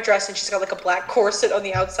short red dress, and she's got like a black corset on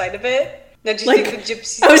the outside of it. Now, do you think the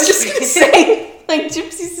gypsy... I was just going to say, like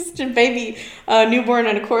Gypsy Sister Baby, newborn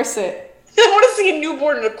in a corset. I want to see a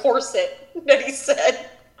newborn in a corset, that he said.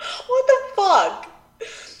 What the fuck?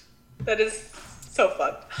 That is so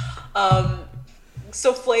fucked.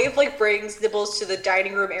 So Flav brings Nibbles to the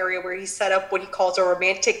dining room area where he set up what he calls a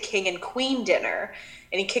romantic king and queen dinner.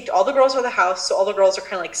 And he kicked all the girls out of the house, so all the girls are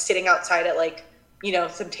kind of sitting outside at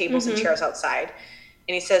some tables and chairs outside.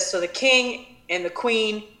 And he says, so the king and the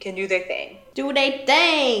queen can do their thing. Do they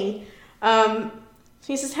thing.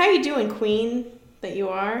 He says, how you doing, queen, that you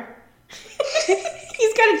are?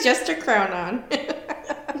 He's got a jester crown on.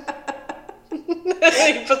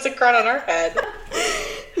 He puts a crown on her head.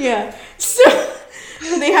 Yeah. So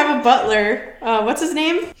they have a butler. What's his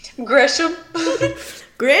name? Gresham.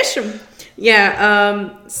 Gresham.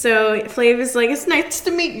 Yeah, so Flav is like, it's nice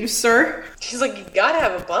to meet you, sir. He's like, you gotta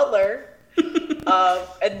have a butler.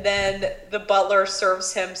 And then the butler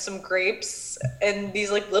serves him some grapes and these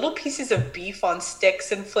little pieces of beef on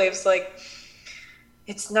sticks, and Flav's like,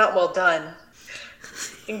 it's not well done.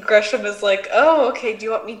 And Gresham is like, oh, okay, do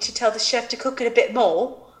you want me to tell the chef to cook it a bit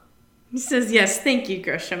more? He says, yes, thank you,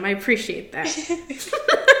 Gresham. I appreciate that.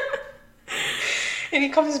 And he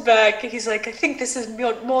comes back and he's like, I think this is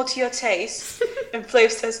more to your taste. And Flav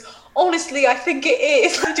says, honestly, I think it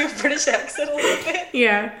is. I do a British accent a little bit.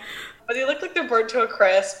 Yeah. But they look like they're burnt to a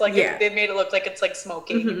crisp. Yeah. They made it look like it's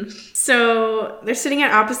smoking. Mm-hmm. So they're sitting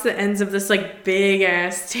at opposite ends of this big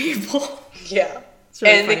ass table. Yeah.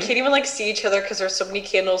 Really and funny. they can't even see each other because there's so many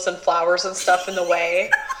candles and flowers and stuff in the way.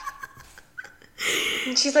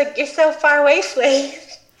 And she's like, you're so far away,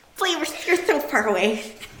 Flav. Flav, you're so far away.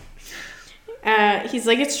 He's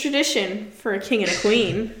like, it's tradition for a king and a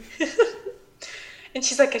queen. And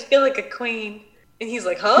she's like, I feel like a queen. And he's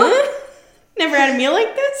like, huh? Never had a meal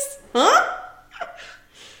like this? Huh?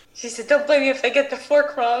 She said, don't blame me if I get the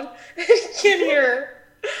fork wrong. I can't hear her.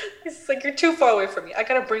 He's like, you're too far away from me. I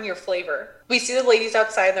gotta bring your flavor. We see the ladies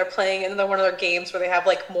outside and they're playing in one of their games where they have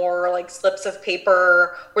more slips of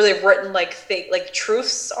paper where they've written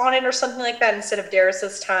truths on it or something like that instead of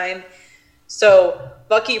Darius's time. So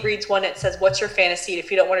Bucky reads one that says, "What's your fantasy?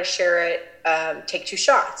 If you don't want to share it, take 2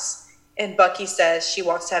 shots." And Bucky says she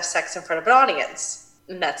wants to have sex in front of an audience.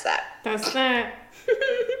 And that's that. That's that.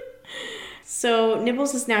 So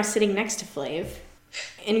Nibbles is now sitting next to Flav.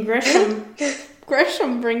 And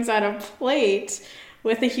Gresham brings out a plate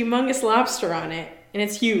with a humongous lobster on it. And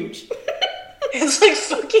it's huge. It's like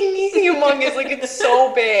fucking humongous. Like, it's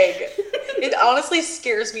so big. It honestly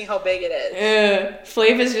scares me how big it is.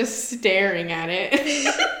 Flav is just staring at it.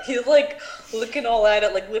 He's like looking all at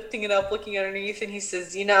it, like lifting it up, looking underneath, and he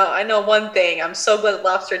says, I know one thing. I'm so glad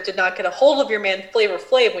Lobster did not get a hold of your man Flavor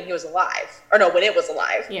Flav when he was alive. Or no, when it was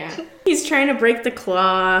alive. Yeah. He's trying to break the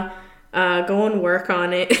claw, go and work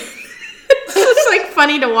on it. It's just like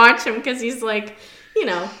funny to watch him because he's like,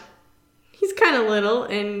 he's kind of little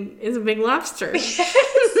and is a big lobster. Yes.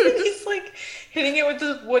 He's like hitting it with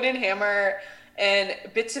this wooden hammer, and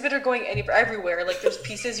bits of it are going everywhere. Like, there's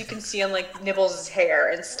pieces you can see on like Nibbles' hair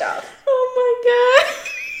and stuff. Oh my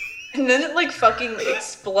god. And then it like fucking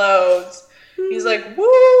explodes. He's like,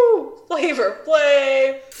 "Woo! Flavor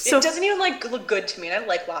Flav!" So, it doesn't even like look good to me, and I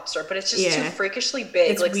like lobster, but it's just too freakishly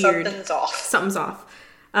big. It's like weird. Something's off. Something's off.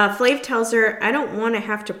 Flav tells her, "I don't want to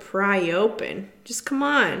have to pry you open. Just come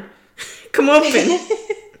on. Come open."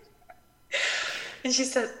 And she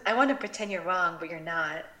says, "I want to pretend you're wrong, but you're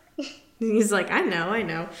not." And he's like, I know.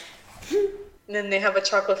 And then they have a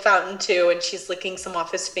chocolate fountain too, and she's licking some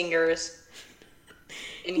off his fingers.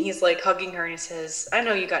 And he's like hugging her, and he says, "I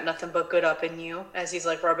know you got nothing but good up in you," as he's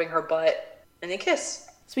like rubbing her butt. And they kiss.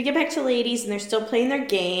 So we get back to ladies, and they're still playing their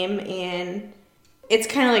game, and it's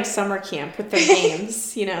kind of like summer camp with their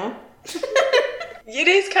games, It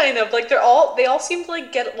is kind of like they all seem to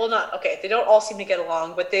like they don't all seem to get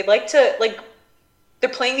along, but they like to like, they're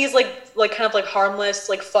playing these like kind of like harmless,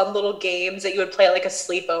 like fun little games that you would play at like a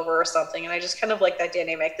sleepover or something. And I just kind of like that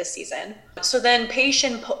dynamic this season. So then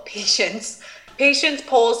Patience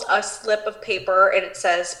pulls a slip of paper, and it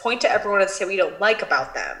says, "Point to everyone and say what you don't like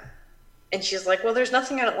about them." And she's like, "Well, there's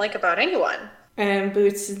nothing I don't like about anyone." And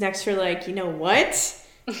Boots is next to her like, "You know what?"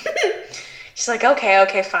 She's like,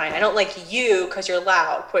 okay, fine. I don't like you because you're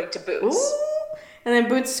loud, pointing to Boots. Ooh. And then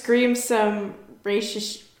Boots screams some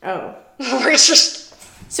racist... Oh. Racist.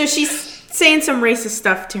 So she's saying some racist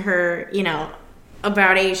stuff to her,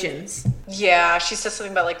 about Asians. Yeah, she says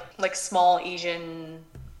something about like small Asian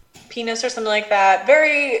penis or something like that.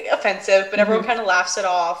 Very offensive, but everyone kind of laughs it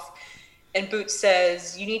off. And Boots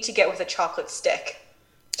says, "You need to get with a chocolate stick."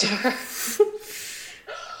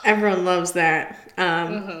 Everyone loves that.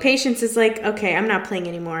 Patience is like, "Okay, I'm not playing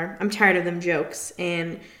anymore. I'm tired of them jokes."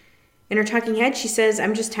 And in her talking head, she says,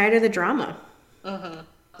 "I'm just tired of the drama."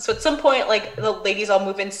 So at some point, like, the ladies all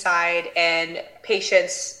move inside, and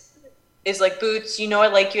Patience is like, "Boots, I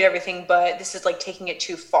like you and everything, but this is like taking it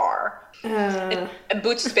too far." And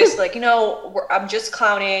Boots is basically like, I'm just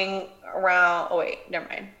clowning around. Oh wait, never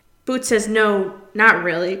mind. Boots says, "No, not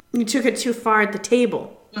really. You took it too far at the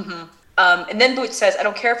table." And then Boots says, "I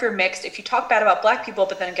don't care if you're mixed. If you talk bad about black people,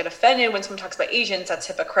 but then get offended when someone talks about Asians, that's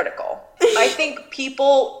hypocritical." I think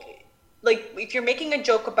people, like, if you're making a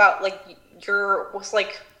joke about like your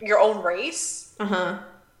own race, I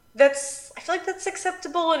feel like that's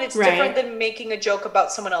acceptable, and it's different than making a joke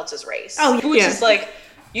about someone else's race. Oh, Boots is like,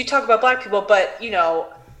 you talk about black people, but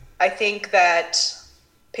I think that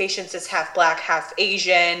Patience is half black, half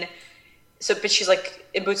Asian. So, but she's like,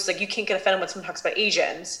 and Boots is like, you can't get offended when someone talks about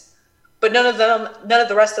Asians. But none of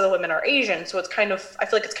the rest of the women are Asian, so it's kind of, I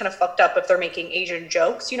feel like it's kind of fucked up if they're making Asian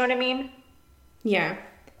jokes. You know what I mean? Yeah.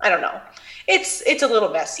 I don't know. It's a little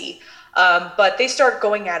messy. But they start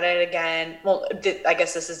going at it again. Well, I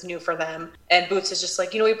guess this is new for them. And Boots is just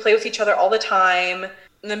like, we play with each other all the time.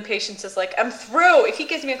 And then Patience is like, "I'm through. If he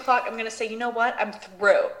gives me a clock, I'm going to say, you know what? I'm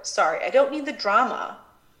through. Sorry, I don't need the drama."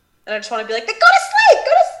 And I just want to be like, "Then go to sleep!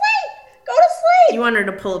 Go to sleep! Go to sleep!" You want her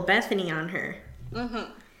to pull a Bethany on her.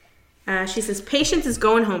 She says, "Patience is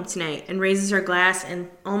going home tonight," and raises her glass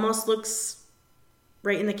and almost looks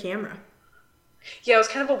right in the camera. Yeah, it was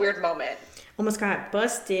kind of a weird moment. Almost got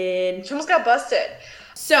busted. She almost got busted.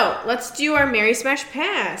 So, let's do our Mary Smash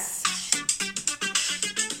Pass.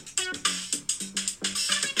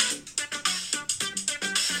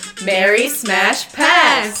 Mary Smash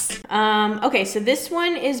Pass. Okay, so this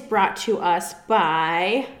one is brought to us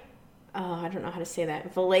by... Oh, I don't know how to say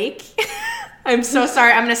that. Vilake. I'm so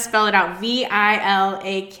sorry. I'm going to spell it out.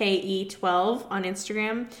 Vilake 12 on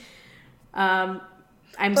Instagram.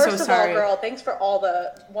 I'm First so sorry. First of all, girl, thanks for all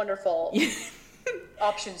the wonderful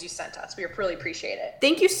options you sent us. We really appreciate it.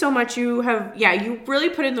 Thank you so much. You really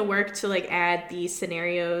put in the work to like add these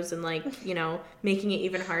scenarios and like, making it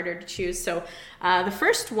even harder to choose. So the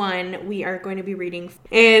first one we are going to be reading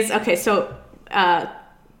is,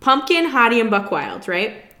 Pumpkin, Hottie, and Buck Wild,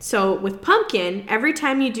 right? So with Pumpkin, every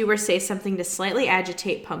time you do or say something to slightly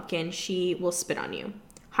agitate Pumpkin, she will spit on you.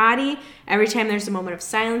 Hottie, every time there's a moment of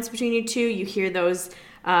silence between you two, you hear those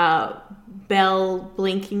bell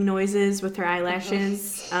blinking noises with her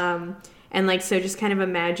eyelashes. And like, so just kind of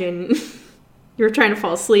imagine you're trying to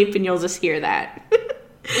fall asleep and you'll just hear that.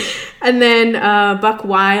 And then Buck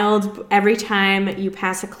Wild, every time you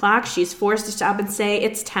pass a clock, she's forced to stop and say,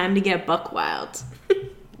 "It's time to get Buck Wild."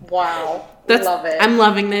 Wow. Love it. I'm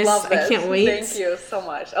loving this. I can't wait. Thank you so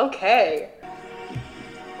much. Okay.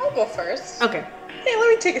 I'll go first. Okay. Hey, let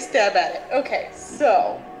me take a stab at it. Okay,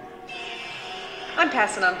 so I'm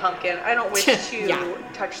passing on Pumpkin. I don't wish to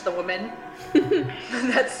touch the woman. I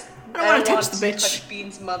don't want to touch the bitch. Touch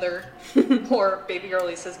Bean's mother or baby girl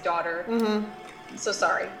Lisa's daughter. Mm-hmm. So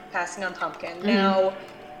sorry. Passing on Pumpkin. Mm-hmm. Now,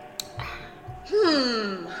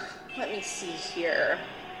 let me see here.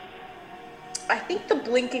 I think the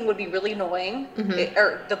blinking would be really annoying,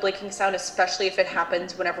 or the blinking sound, especially if it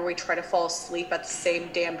happens whenever we try to fall asleep at the same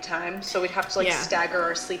damn time. So we'd have to stagger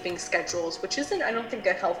our sleeping schedules, which isn't, I don't think,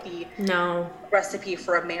 a healthy recipe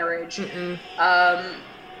for a marriage.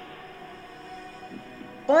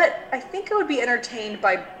 But I think I would be entertained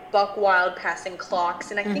by Buck Wild passing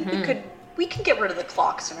clocks, and I think we can get rid of the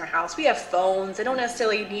clocks in our house. We have phones. I don't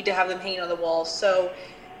necessarily need to have them hanging on the wall, so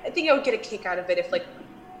I think I would get a kick out of it if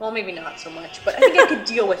well, maybe not so much, but I think I could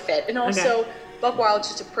deal with it. And also, Buck Wild's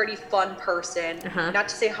just a pretty fun person. Not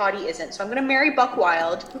to say Hottie isn't. So I'm going to marry Buck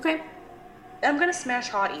Wild. Okay. And I'm going to smash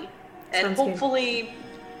Hottie. And hopefully,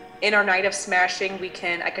 in our night of smashing,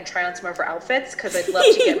 I can try on some of her outfits, because I'd love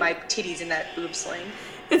to get my titties in that boob sling.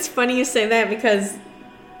 It's funny you say that, because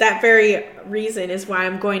that very reason is why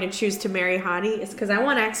I'm going to choose to marry Hottie, is because I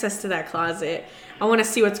want access to that closet. I want to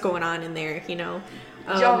see what's going on in there,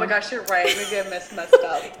 Oh my gosh, you're right. Maybe I messed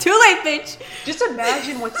up. Too late, bitch. Just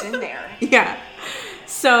imagine what's in there. Yeah.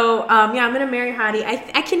 So, I'm gonna marry Hottie.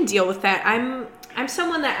 I can deal with that. I'm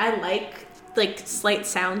someone that I like slight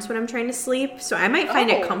sounds when I'm trying to sleep. So I might find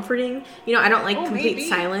it comforting. I don't like complete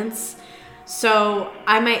silence. So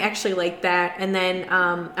I might actually like that. And then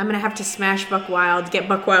I'm gonna have to smash Buck Wild, get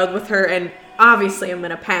Buck Wild with her, and obviously I'm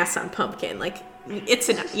gonna pass on Pumpkin. Like, it's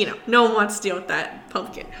enough. No one wants to deal with that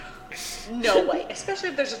Pumpkin. No way. Especially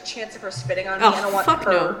if there's a chance of her spitting on me. I don't want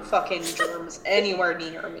her fucking germs anywhere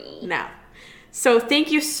near me. No. So thank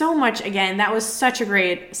you so much again. That was such a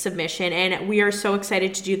great submission. And we are so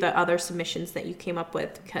excited to do the other submissions that you came up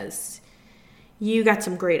with, because you got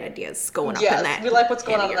some great ideas going up in that. Yes, we like what's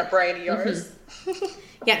going on in that brain of yours.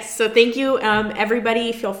 Yes. So thank you,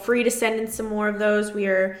 everybody. Feel free to send in some more of those. We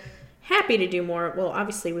are happy to do more. Well,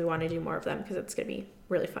 obviously we want to do more of them, because it's going to be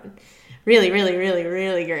really fun. Really, really, really,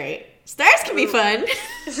 really great. Stars can be fun.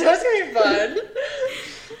 Stars can be fun.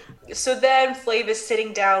 So then Flav is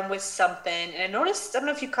sitting down with something, and I noticed, I don't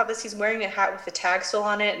know if you caught this, he's wearing a hat with the tag still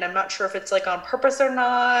on it, and I'm not sure if it's on purpose or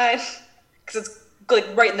not, because it's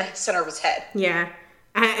right in the center of his head. Yeah.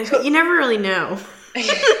 You never really know.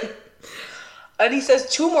 And he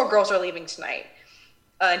says 2 more girls are leaving tonight.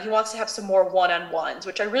 And he wants to have some more one-on-ones,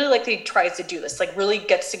 which I really like that he tries to do this, really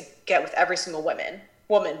gets to get with every single woman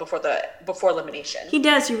before elimination. He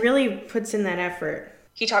does. He really puts in that effort.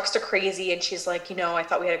 He talks to Crazy, and she's like, I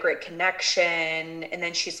thought we had a great connection. And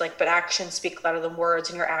then she's like, but actions speak louder than words,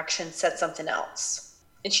 and your actions said something else.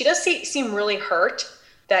 And she does seem really hurt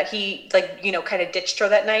that he, kind of ditched her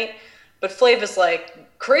that night. But Flav is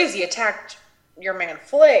like, Crazy attacked your man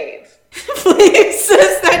Flav. Flav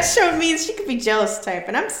says that show means she could be jealous type,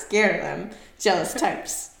 and I'm scared of them jealous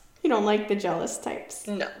types. You don't like the jealous types.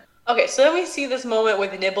 No. Okay, so then we see this moment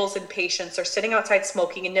where Nibbles and Patience are sitting outside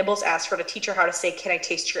smoking, and Nibbles asks her to teach her how to say, "Can I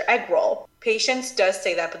taste your egg roll?" Patience does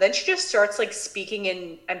say that, but then she just starts speaking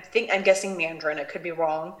in, I'm guessing Mandarin, it could be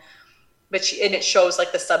wrong, but it shows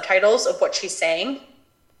the subtitles of what she's saying,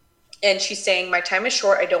 and she's saying, "My time is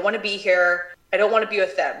short. I don't want to be here. I don't want to be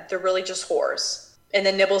with them. They're really just whores." And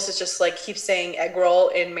then Nibbles is just keeps saying egg roll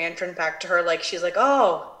in Mandarin back to her, she's like,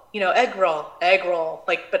 "Oh, egg roll.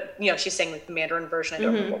 But, she's saying the Mandarin version. I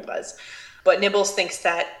don't remember what it was. But Nibbles thinks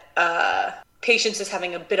that Patience is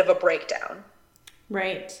having a bit of a breakdown.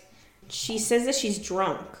 Right. She says that she's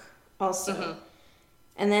drunk also.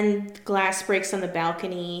 And then glass breaks on the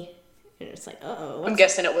balcony. And it's uh-oh. I'm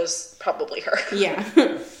guessing it was probably her. Yeah.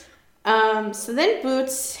 So then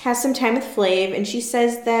Boots has some time with Flav, and she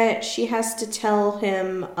says that she has to tell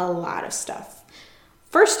him a lot of stuff.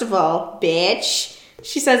 First of all, bitch,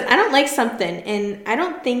 she says, I don't like something, and I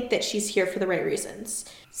don't think that she's here for the right reasons.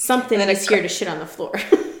 Something is here to shit on the floor.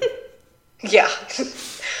 Yeah.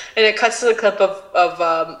 And it cuts to the clip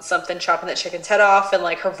of something chopping that chicken's head off, and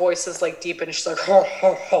like her voice is like deep, and she's like, ho,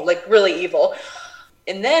 ho, ho, like really evil.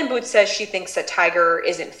 And then Boots says she thinks that Tiger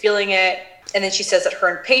isn't feeling it. And then she says that her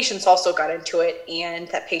and Patience also got into it, and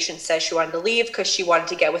that Patience says she wanted to leave because she wanted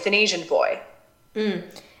to get with an Asian boy.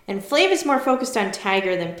 And Flav is more focused on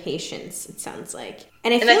Tiger than Patience, it sounds like.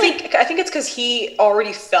 And I think it's because he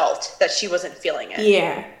already felt that she wasn't feeling it.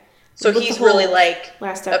 Yeah. So he's really like,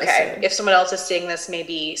 last episode. Okay, if someone else is seeing this,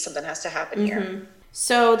 maybe something has to happen here.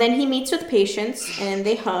 So then he meets with Patience, and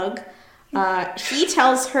they hug. He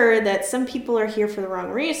tells her that some people are here for the wrong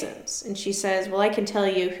reasons. And she says, well, I can tell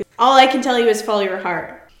you. All I can tell you is follow your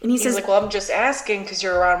heart. And he's says, like, well, I'm just asking because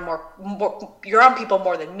you're around you're on people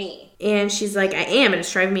more than me. And she's like, I am, and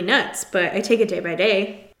it's driving me nuts, but I take it day by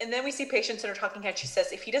day. And then we see Patience in her talking head. She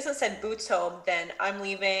says, if he doesn't send Boots home, then I'm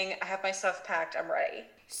leaving. I have my stuff packed. I'm ready.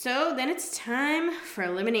 So then it's time for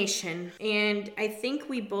elimination. And I think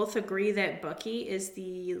we both agree that Bucky is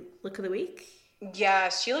the look of the week. Yeah,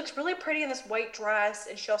 she looks really pretty in this white dress,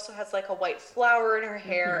 and she also has like a white flower in her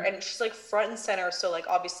hair, and she's like front and center, so like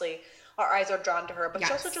obviously our eyes are drawn to her, but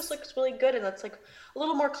she also just looks really good, and that's like a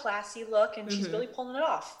little more classy look, and she's really pulling it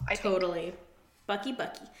off. I think. Bucky.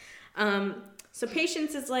 So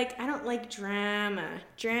Patience is like, I don't like drama.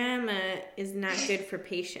 Drama is not good for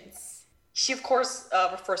Patience. She, of course,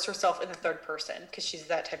 refers to herself in the third person because she's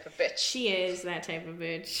that type of bitch. She is that type of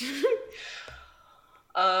bitch.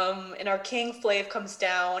 And our king Flav comes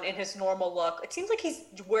down in his normal look. It seems like he's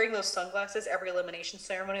wearing those sunglasses every elimination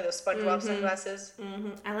ceremony, those SpongeBob sunglasses.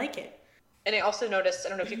 I like it. And I also noticed, I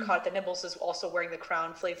don't know if you caught it, that Nibbles is also wearing the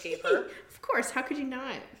crown Flav gave her. Of course, how could you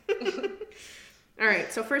not? All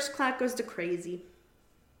right, so first clap goes to Crazy.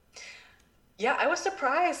 Yeah, I was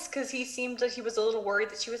surprised because he seemed like he was a little worried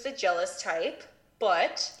that she was a jealous type,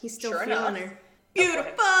 but he's still sure feeling enough, her.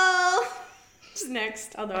 Beautiful! Who's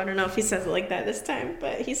next? Although I don't know if he says it like that this time,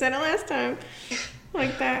 but he said it last time.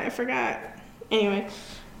 Like that, I forgot. Anyway.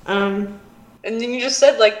 And then you just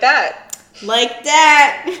said like that. Like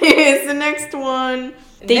that is the next one.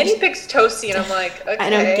 And then he picks Toasty, and I'm like, okay.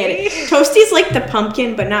 I don't get it. Toasty's like the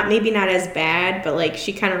pumpkin, but maybe not as bad, but like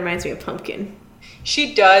she kind of reminds me of Pumpkin.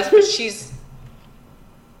 She does, but she's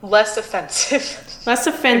less offensive. Less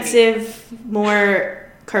offensive,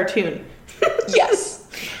 more cartoon. Yes.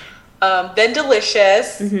 Then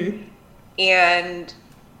Delicious. And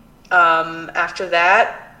after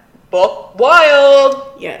that, Buck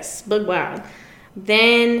Wild. Yes, Buck Wild.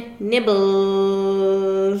 Then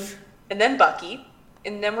Nibbles. And then Bucky.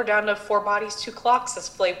 And then we're down to 4 bodies, 2 clocks, as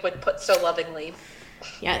Flav would put so lovingly.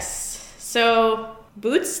 Yes. So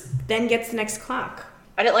Boots then gets the next clock.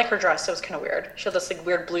 I didn't like her dress. It was kind of weird. She had this like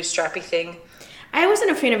weird blue strappy thing. I wasn't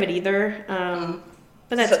a fan of it either.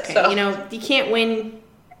 But that's okay. So. You know, you can't win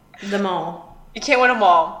them all. You can't win them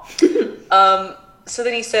all. So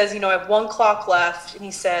then he says, you know, I have 1 clock left. And he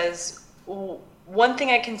says, one thing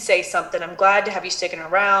I can say something. I'm glad to have you sticking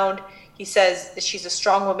around. He says that she's a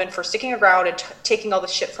strong woman for sticking around and taking all the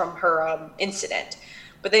shit from her incident.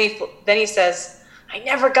 But then he says, I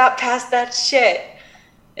never got past that shit.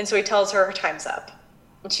 And so he tells her time's up.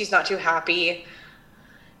 And she's not too happy.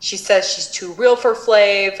 She says she's too real for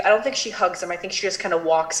Flav. I don't think she hugs him. I think she just kind of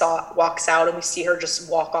walks out, and we see her just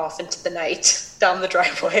walk off into the night down the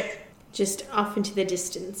driveway. Just off into the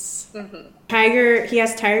distance. Tiger, he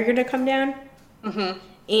asks Tiger to come down.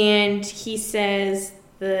 And he says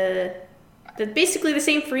basically the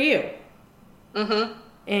same for you.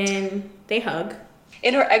 And they hug.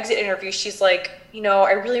 In her exit interview, she's like, you know,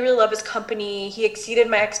 I really, really love his company. He exceeded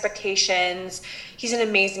my expectations. He's an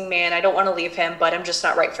amazing man. I don't want to leave him, but I'm just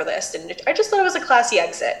not right for this. And I just thought it was a classy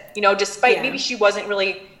exit. You know, despite maybe she wasn't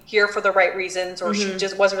really here for the right reasons, or she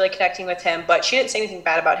just wasn't really connecting with him, but she didn't say anything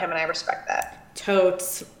bad about him, and I respect that.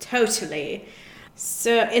 Totally.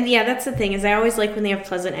 So, and yeah, that's the thing, is I always like when they have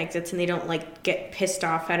pleasant exits and they don't like get pissed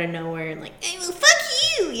off out of nowhere and like, hey, well,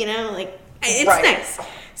 fuck you, you know, like it's nice.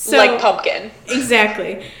 So, like Pumpkin.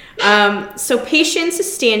 Exactly. So Patience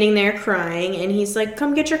is standing there crying, and he's like,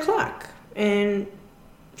 come get your clock. And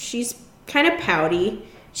she's kind of pouty.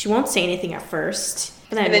 She won't say anything at first.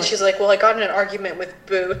 And then she's like, well, I got in an argument with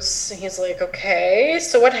Boots. And he's like, okay,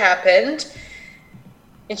 so what happened?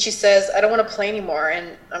 And she says, I don't want to play anymore,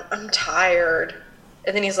 and I'm tired.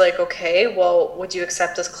 And then he's like, okay, well, would you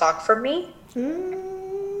accept this clock from me?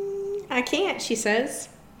 I can't, she says.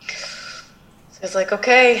 So he's like,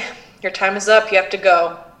 okay, your time is up. You have to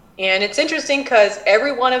go. And it's interesting because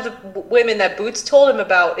every one of the women that Boots told him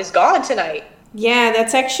about is gone tonight. Yeah,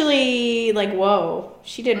 that's actually like, whoa,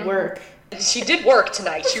 she did work. She did work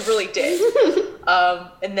tonight. She really did.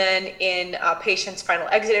 And then in Patient's final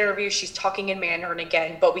exit interview, she's talking in Mandarin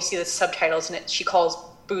again, but we see the subtitles and she calls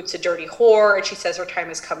Boots a dirty whore, and she says her time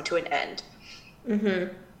has come to an end.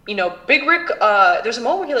 Mm-hmm. You know, Big Rick, there's a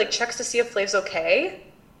moment where he like checks to see if Flav's okay,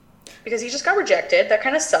 because he just got rejected. That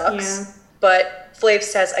kind of sucks. Yeah. But Flav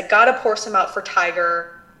says, I gotta pour some out for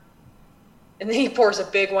Tiger. And then he pours a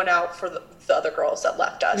big one out for the other girls that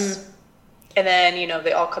left us. And then, you know,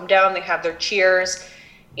 they all come down, they have their cheers,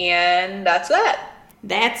 and that's that.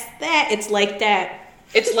 That's that. It's like that.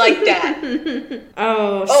 It's like that.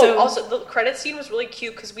 Also, the credit scene was really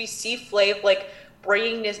cute because we see Flav, like,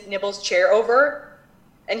 bringing Nibble's chair over,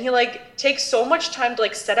 and he, like, takes so much time to,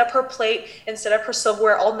 like, set up her plate and set up her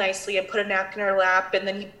silverware all nicely and put a napkin in her lap, and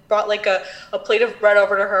then he brought, like, a plate of bread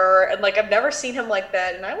over to her, and, like, I've never seen him like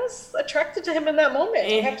that, and I was attracted to him in that moment,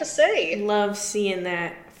 I have to say. Love seeing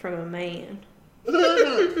that from a man.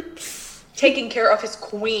 Taking care of his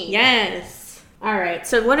queen. Yes. All right,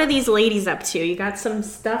 so what are these ladies up to? You got some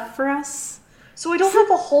stuff for us? So I don't have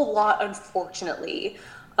a whole lot, unfortunately.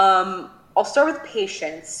 I'll start with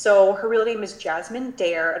Patience. So her real name is Jasmine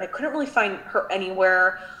Dare, and I couldn't really find her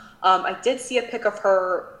anywhere. I did see a pic of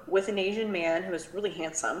her with an Asian man who was really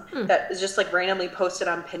handsome that is just like randomly posted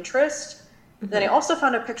on Pinterest. Mm-hmm. Then I also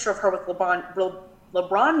found a picture of her with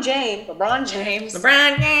LeBron James.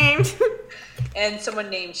 And someone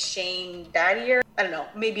named Shane Battier. I don't know,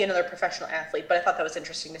 maybe another professional athlete, but I thought that was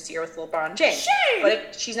interesting to see her with LeBron James. Shane!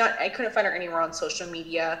 But she's not, I couldn't find her anywhere on social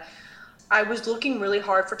media. I was looking really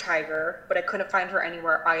hard for Tiger, but I couldn't find her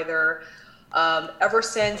anywhere either. Ever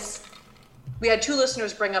since we had 2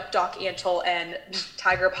 listeners bring up Doc Antle and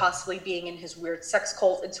Tiger possibly being in his weird sex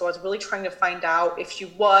cult, and so I was really trying to find out if she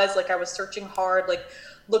was, like I was searching hard, like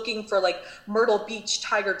looking for like Myrtle Beach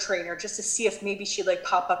Tiger trainer just to see if maybe she'd like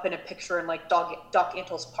pop up in a picture in like Doc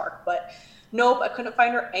Antle's park, but nope, I couldn't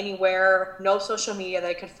find her anywhere, no social media that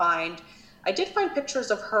I could find. I did find pictures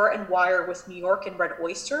of her and Wire with New York and Red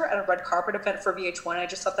Oyster at a red carpet event for VH1. I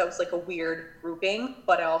just thought that was like a weird grouping,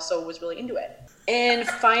 but I also was really into it. And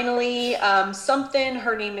finally,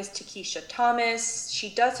 her name is Takesha Thomas. She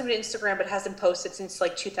does have an Instagram, but hasn't posted since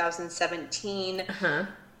like 2017.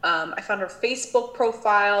 I found her Facebook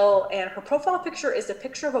profile, and her profile picture is a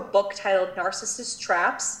picture of a book titled Narcissist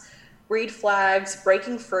Traps, Read Flags,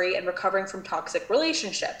 Breaking Free, and Recovering from Toxic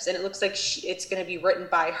Relationships. And it looks like it's going to be written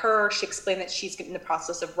by her. She explained that she's in the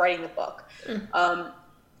process of writing the book. Her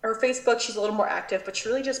Facebook, she's a little more active, but she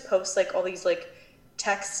really just posts like all these like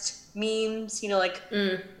text memes, you know, like,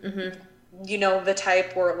 you know, the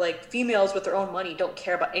type where like females with their own money don't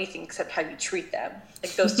care about anything except how you treat them.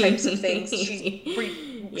 Like those types of things.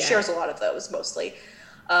 She shares a lot of those mostly.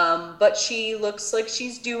 But she looks like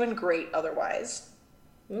she's doing great otherwise.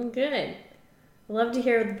 Good. I love to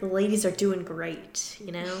hear the ladies are doing great,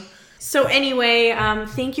 you know? So anyway,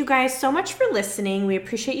 thank you guys so much for listening. We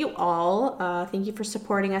appreciate you all. Thank you for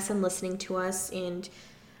supporting us and listening to us. And,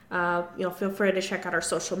 feel free to check out our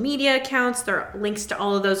social media accounts. There are links to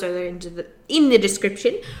all of those are in the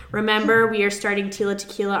description. Remember, we are starting Tila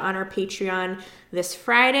Tequila on our Patreon this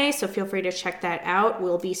Friday, so feel free to check that out.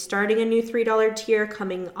 We'll be starting a new $3 tier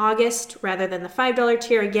coming August rather than the $5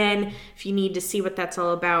 tier. Again, if you need to see what that's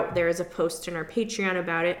all about, there is a post in our Patreon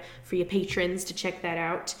about it for you patrons to check that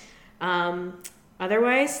out.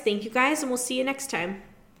 Otherwise, thank you guys, and we'll see you next time.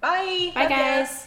 Bye. Bye, guys.